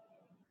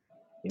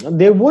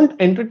 They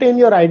won't entertain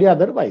your idea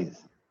otherwise.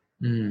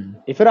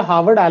 If you're a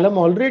Harvard alum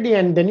already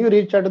and then you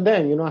reach out to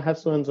them, I have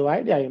so and so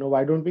idea,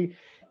 why don't we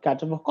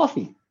catch up for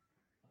coffee?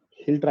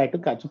 He'll try to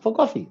catch up for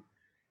coffee.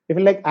 If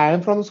you're like, I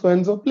am from so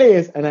and so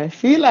place and I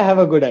feel I have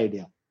a good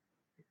idea,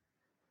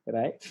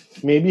 right?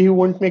 Maybe he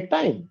won't make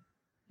time.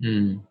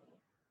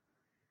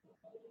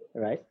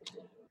 Right?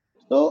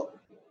 So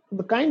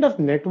the kind of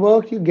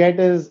network you get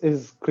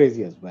is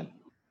crazy as well.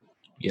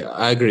 Yeah,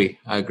 I agree.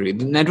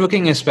 The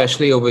networking,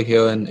 especially over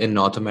here in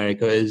North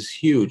America, is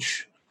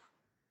huge.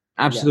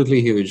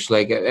 Absolutely huge.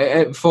 Like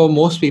for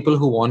most people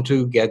who want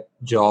to get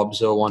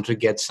jobs or want to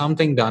get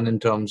something done in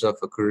terms of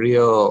a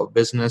career or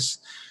business,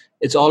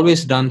 it's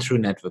always done through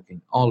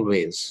networking.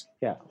 Always.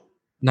 Yeah.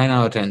 9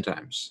 out of 10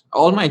 times.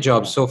 All my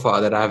jobs so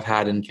far that I've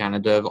had in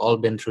Canada have all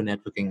been through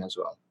networking as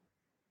well.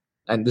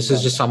 And this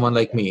is just someone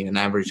like me, an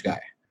average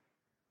guy.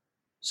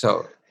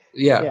 So,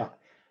 yeah.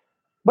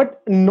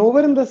 But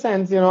nowhere in the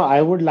sense,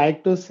 I would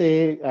like to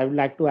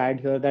add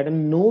here that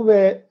in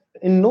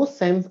no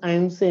sense, I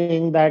am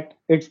saying that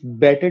it's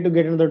better to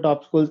get into the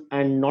top schools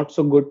and not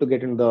so good to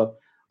get into the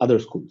other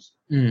schools.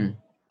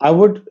 I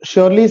would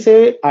surely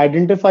say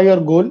identify your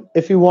goal.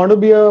 If you want to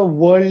be a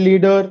world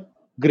leader,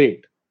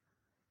 great.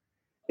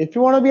 If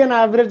you want to be an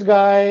average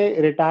guy,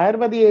 retire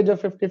by the age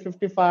of 50,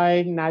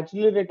 55,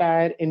 naturally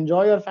retire,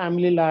 enjoy your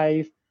family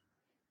life,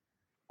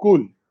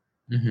 cool.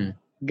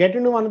 Get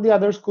into one of the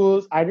other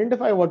schools,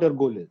 identify what your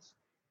goal is.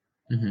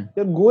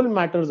 Your goal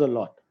matters a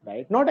lot,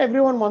 right? Not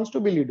everyone wants to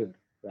be leader,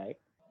 right?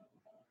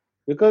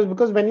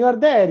 Because when you are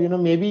there,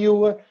 maybe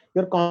you're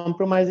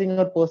compromising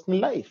your personal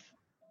life,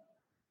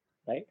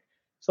 right?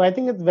 So I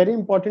think it's very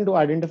important to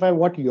identify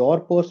what your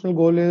personal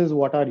goal is,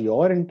 what are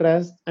your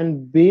interests,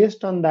 and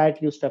based on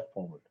that, you step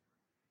forward.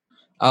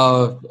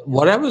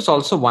 What I was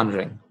also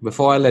wondering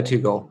before I let you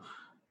go,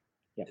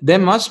 there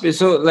must be,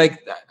 so like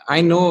I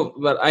know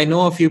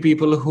a few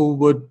people who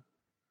would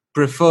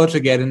prefer to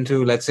get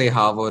into, let's say,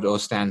 Harvard or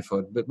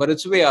Stanford, but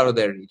it's way out of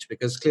their reach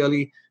because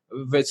clearly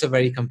it's a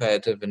very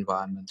competitive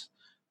environment.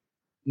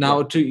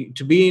 Now, to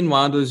be in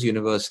one of those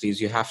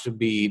universities, you have to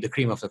be the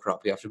cream of the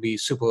crop. You have to be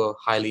super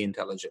highly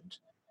intelligent.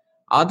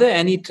 Are there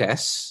any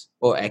tests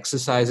or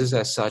exercises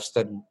as such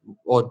that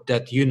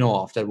you know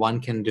of that one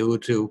can do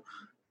to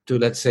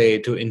let's say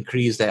to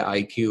increase their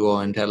IQ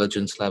or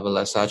intelligence level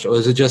as such, or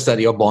is it just that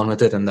you're born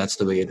with it and that's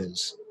the way it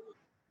is?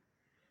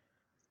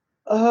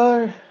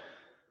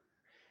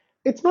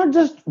 It's not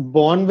just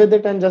born with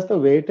it and just the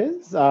way it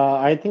is.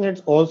 I think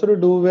it's also to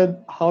do with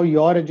how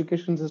your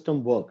education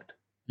system worked.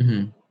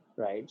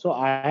 Right. So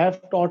I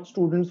have taught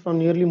students from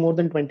nearly more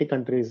than 20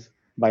 countries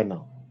by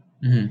now.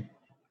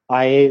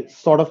 I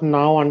sort of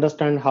now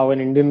understand how an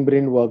Indian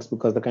brain works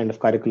because the kind of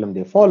curriculum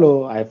they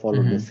follow, I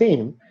followed the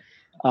same.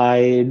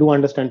 I do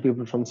understand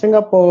people from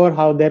Singapore,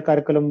 how their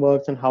curriculum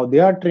works and how they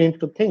are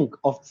trained to think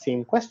of the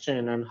same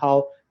question, and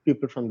how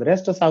people from the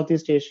rest of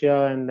Southeast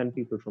Asia and then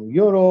people from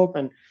Europe,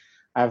 and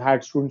I've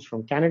had students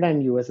from Canada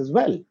and US as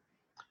well.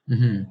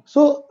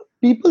 So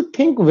people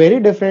think very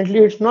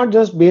differently. It's not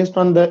just based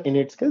on the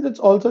innate skills, it's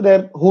also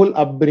their whole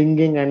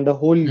upbringing and the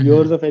whole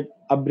years of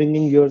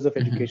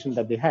education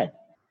that they had.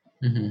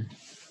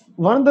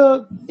 One of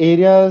the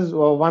areas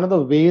or one of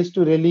the ways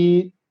to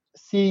really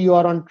see you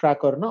are on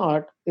track or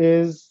not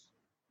is,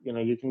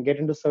 you can get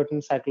into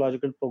certain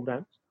psychological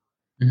programs.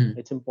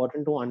 It's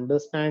important to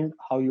understand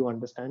how you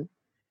understand.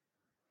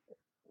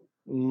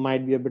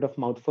 Might be a bit of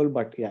mouthful,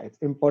 but yeah, it's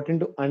important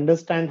to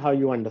understand how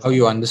you understand. How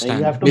you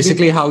understand,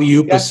 basically how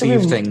you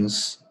perceive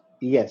things.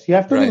 Yes, you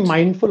have to be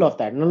mindful of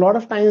that. And a lot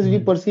of times we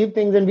perceive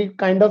things and we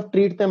kind of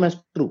treat them as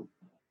true.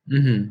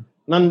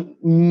 Now,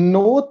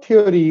 no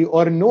theory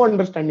or no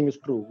understanding is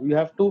true. You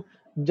have to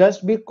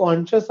just be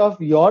conscious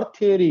of your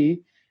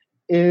theory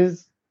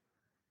is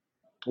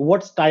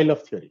what style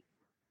of theory.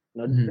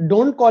 Now,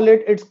 don't call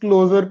it's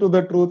closer to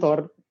the truth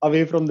or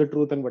away from the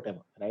truth and whatever,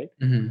 right?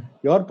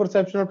 Your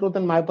perception of truth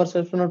and my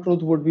perception of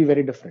truth would be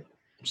very different.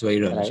 It's very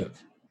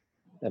relative.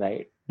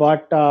 Right.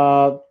 But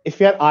if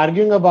we are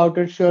arguing about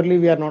it, surely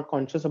we are not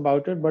conscious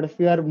about it. But if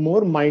we are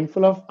more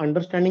mindful of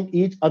understanding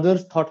each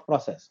other's thought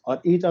process or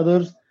each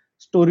other's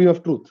story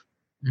of truth,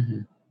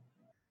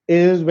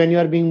 is when you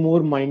are being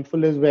more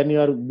mindful, is when you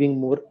are being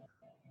more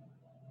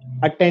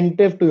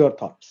attentive to your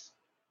thoughts.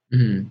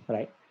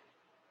 Right.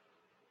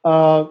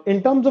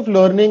 In terms of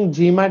learning,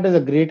 GMAT is a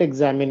great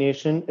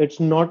examination. It's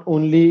not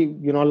only,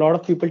 a lot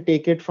of people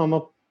take it from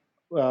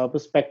a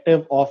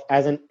perspective of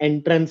as an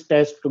entrance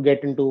test to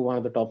get into one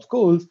of the top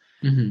schools.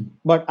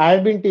 But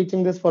I've been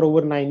teaching this for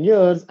over 9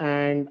 years,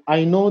 and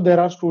I know there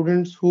are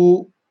students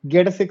who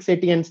get a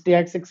 680 and stay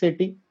at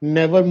 680,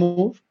 never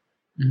move.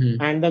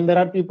 And then there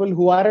are people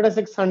who are at a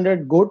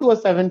 600, go to a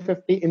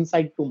 750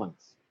 inside 2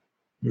 months.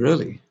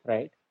 Really?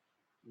 Right?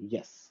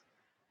 Yes.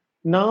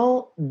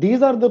 Now,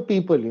 these are the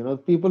people,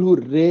 people who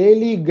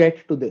really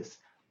get to this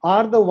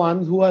are the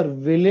ones who are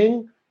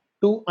willing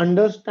to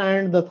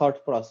understand the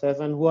thought process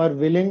and who are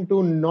willing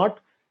to not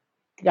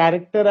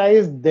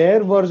characterize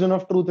their version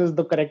of truth as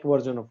the correct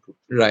version of truth.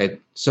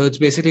 Right. So it's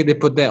basically they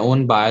put their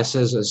own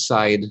biases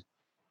aside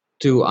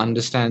to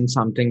understand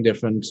something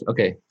different.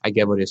 Okay, I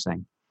get what you're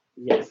saying.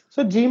 Yes.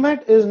 So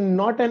GMAT is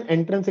not an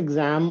entrance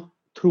exam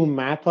through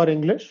math or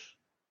English.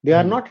 They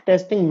are not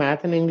testing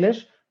math and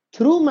English.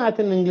 Through math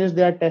and English,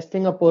 they are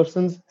testing a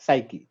person's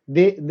psyche.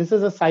 This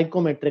is a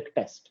psychometric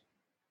test.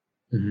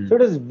 So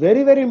it is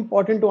very, very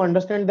important to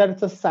understand that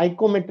it's a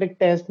psychometric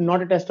test,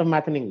 not a test of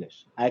math and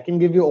English. I can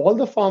give you all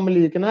the formula.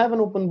 You can have an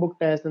open book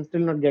test and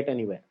still not get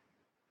anywhere,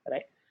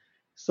 right?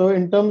 So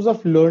in terms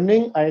of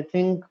learning, I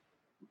think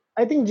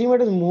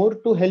GMAT is more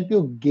to help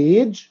you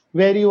gauge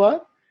where you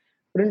are.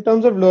 But in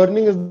terms of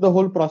learning, is the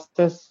whole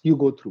process you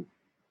go through.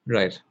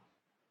 Right.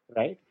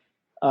 Right.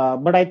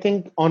 But I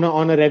think on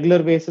a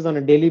regular basis, on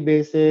a daily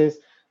basis,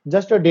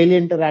 just your daily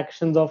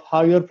interactions of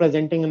how you're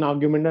presenting an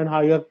argument and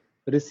how you're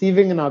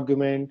receiving an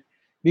argument,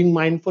 being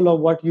mindful of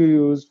what you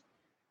used,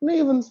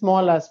 even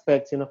small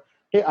aspects,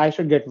 hey, I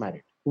should get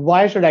married.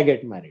 Why should I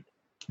get married?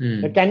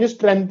 Can you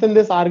strengthen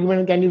this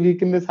argument? Can you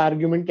weaken this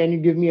argument? Can you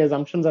give me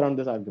assumptions around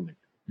this argument?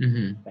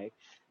 Right?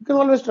 You can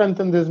always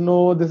strengthen this.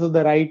 No, this is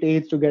the right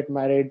age to get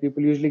married.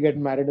 People usually get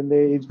married in the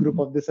age group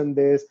of this and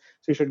this,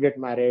 so you should get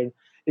married.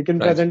 You can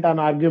present an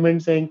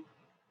argument saying,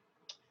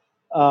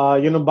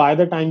 by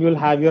the time you'll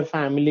have your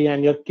family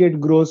and your kid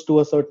grows to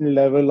a certain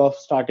level of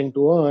starting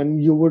to earn,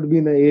 you would be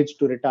in the age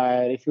to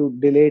retire. If you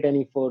delay it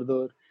any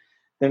further,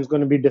 then it's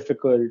going to be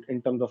difficult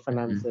in terms of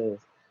finances,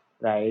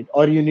 right?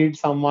 Or you need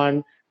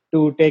someone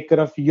to take care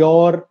of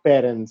your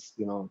parents,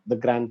 the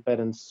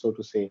grandparents, so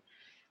to say,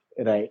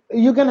 right?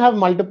 You can have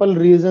multiple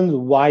reasons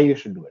why you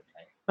should do it.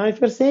 Right? Now,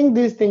 if you're saying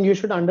these things, you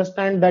should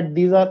understand that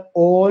these are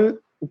all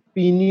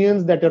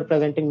opinions that you're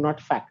presenting, not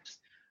facts,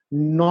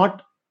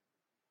 not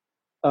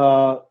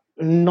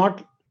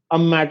not a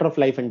matter of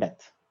life and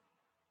death,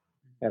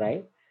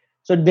 right?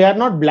 So they are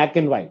not black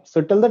and white.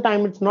 So till the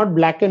time it's not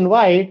black and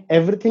white,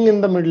 everything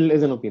in the middle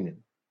is an opinion.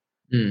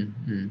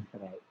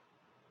 Right?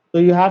 So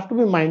you have to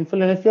be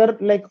mindful. And if you're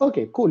like,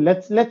 okay, cool,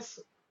 let's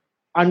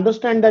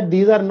understand that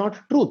these are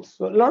not truths.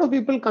 So a lot of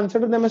people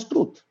consider them as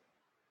truth.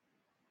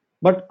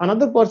 But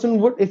another person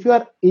would, if you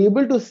are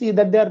able to see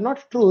that they are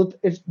not truth,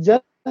 it's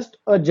just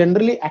a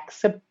generally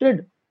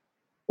accepted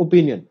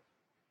opinion.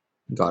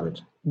 Got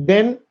it.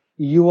 Then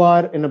you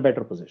are in a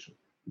better position.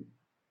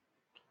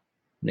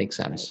 Makes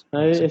sense.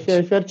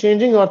 If you're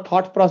changing your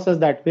thought process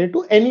that way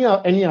to any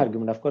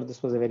argument, of course,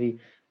 this was a very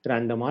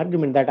random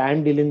argument that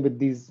I'm dealing with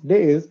these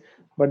days,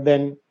 but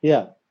then,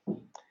 yeah.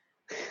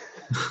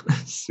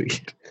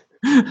 Sweet.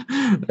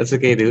 That's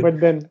okay, dude. But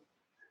then,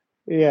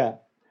 yeah.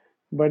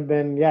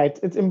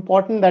 It's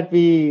important that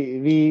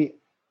we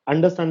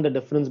understand the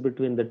difference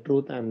between the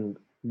truth and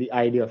the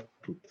idea of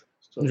truth.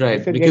 So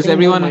right, because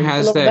everyone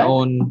has their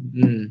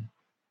own.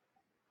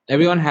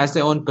 Everyone has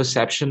their own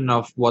perception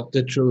of what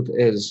the truth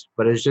is,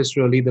 but it's just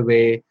really the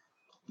way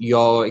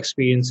your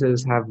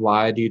experiences have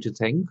wired you to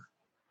think,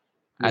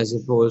 as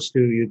opposed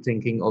to you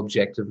thinking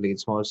objectively.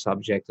 It's more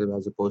subjective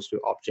as opposed to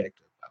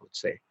objective, I would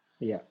say.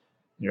 Yeah.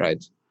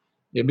 Right.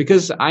 Yeah,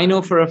 because I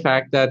know for a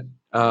fact that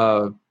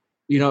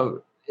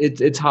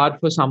it's hard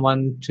for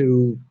someone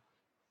to,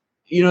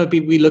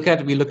 we look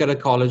at a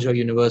college or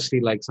university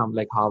like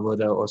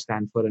Harvard or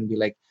Stanford and be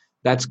like,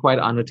 that's quite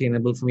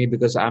unattainable for me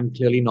because I'm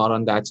clearly not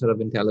on that sort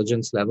of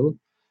intelligence level.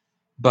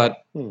 But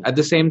at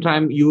the same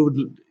time,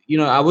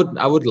 I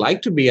would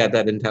like to be at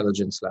that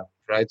intelligence level,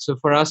 right? So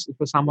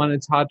for someone,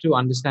 it's hard to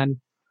understand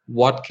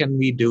what can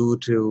we do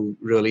to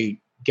really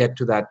get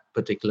to that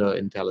particular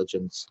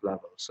intelligence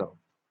level. So,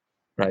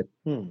 right.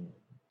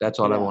 That's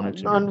all I wanted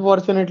to know.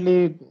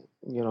 Unfortunately,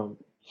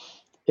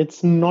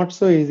 it's not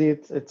so easy.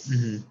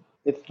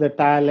 It's the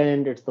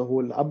talent, it's the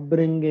whole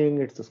upbringing,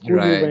 it's the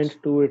school you went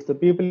to, it's the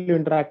people you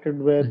interacted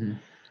with.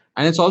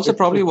 And it's also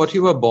probably what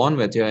you were born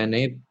with, your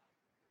innate,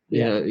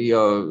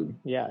 your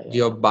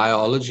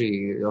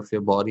biology of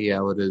your body, I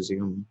would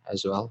assume,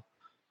 as well.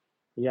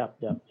 Yeah.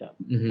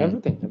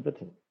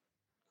 Everything.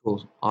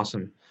 Cool.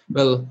 Awesome.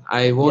 Well,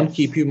 I won't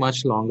keep you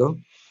much longer.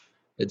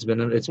 It's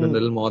been a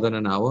little more than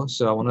an hour.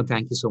 So I want to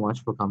thank you so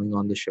much for coming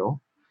on the show.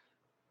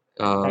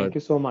 Thank you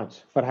so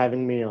much for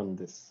having me on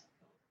this.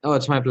 Oh,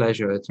 it's my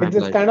pleasure. It's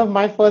kind of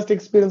my first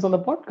experience on the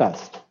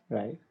podcast,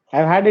 right?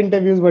 I've had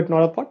interviews, but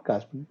not a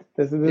podcast.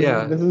 This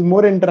is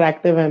more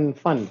interactive and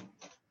fun.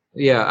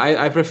 Yeah,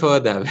 I prefer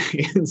that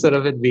instead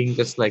of it being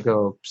just like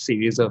a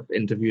series of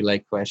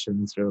interview-like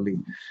questions, really.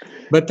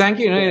 But thank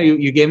you.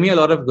 You gave me a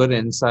lot of good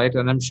insight,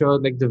 and I'm sure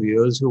like the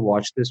viewers who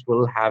watch this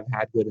will have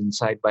had good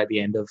insight by the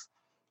end of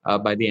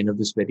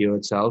this video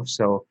itself.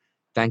 So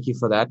thank you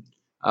for that.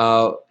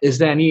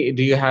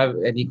 Do you have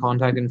any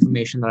contact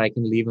information that I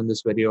can leave in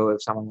this video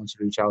if someone wants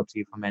to reach out to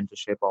you for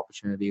mentorship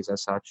opportunities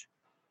as such?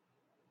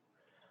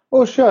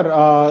 Oh, sure.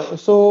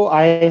 So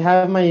I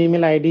have my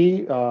email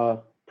ID,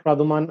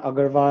 Praduman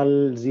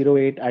Aggarwal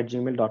 08 at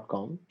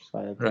gmail.com. So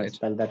I can Right.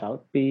 spell that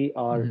out.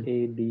 Mhm.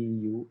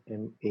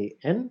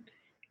 Praduman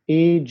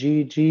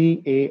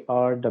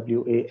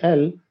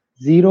Aggarwal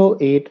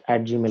 08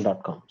 at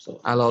gmail.com. So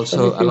surely I'll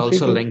feel free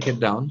also to. link it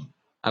down.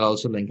 I'll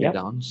also link it Yep,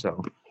 down.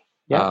 So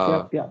yep,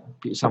 uh, yep,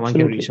 yep. someone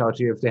can reach Absolutely. out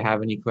to you if they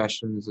have any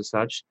questions as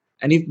such.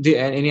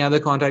 Any other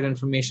contact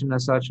information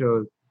as such,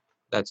 or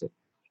that's it?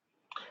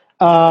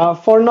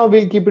 For now,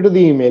 we'll keep it to the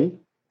email,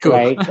 Cool.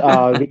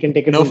 right? We can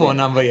take it No from phone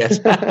there. number yet.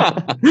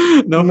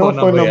 No No phone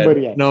phone number yet. number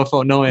yet. No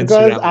Because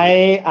Instagram.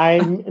 I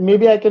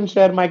maybe I can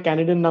share my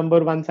Canadian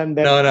number once I'm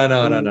there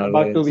in No.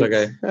 about two It's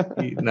okay.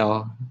 weeks.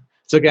 No,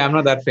 it's okay. I'm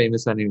not that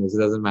famous anyways. It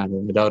doesn't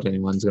matter. I doubt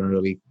anyone's gonna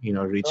really,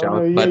 reach No,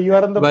 no, out. you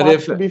are on the But path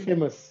if to be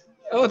famous.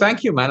 Oh,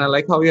 thank you, man. I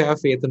like how you have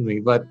faith in me.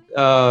 But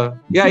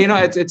yeah,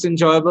 it's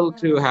enjoyable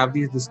to have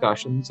these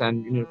discussions,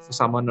 and for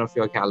someone of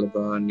your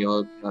caliber and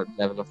your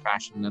level of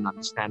passion and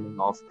understanding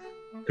of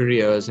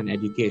careers and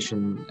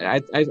education,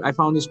 I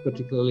found this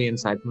particularly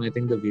insightful. I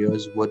think the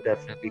viewers would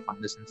definitely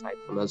find this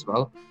insightful as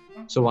well.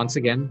 So once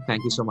again,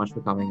 thank you so much for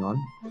coming on.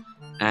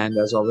 And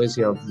as always,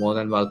 you're more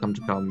than welcome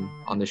to come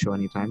on the show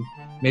anytime.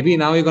 Maybe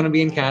now you're going to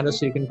be in Canada,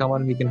 so you can come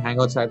on and we can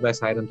hang out side by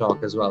side and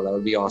talk as well. That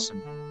would be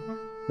awesome.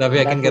 That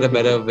way I can That get a would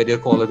be better great. video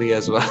quality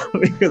as well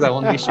because I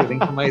won't be shooting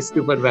from my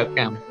stupid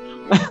webcam.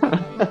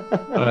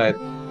 All right.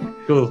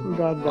 Cool.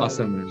 Got that.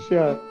 Awesome, man.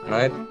 Sure. All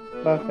right.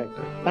 Perfect.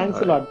 Thanks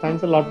All a right. lot.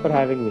 Thanks a lot for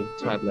having me.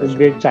 It's my It was pleasure.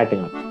 great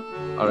chatting up.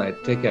 All right.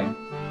 Take care.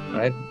 All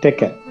right. Take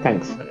care.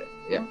 Thanks. All right.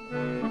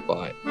 Yeah.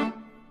 Bye.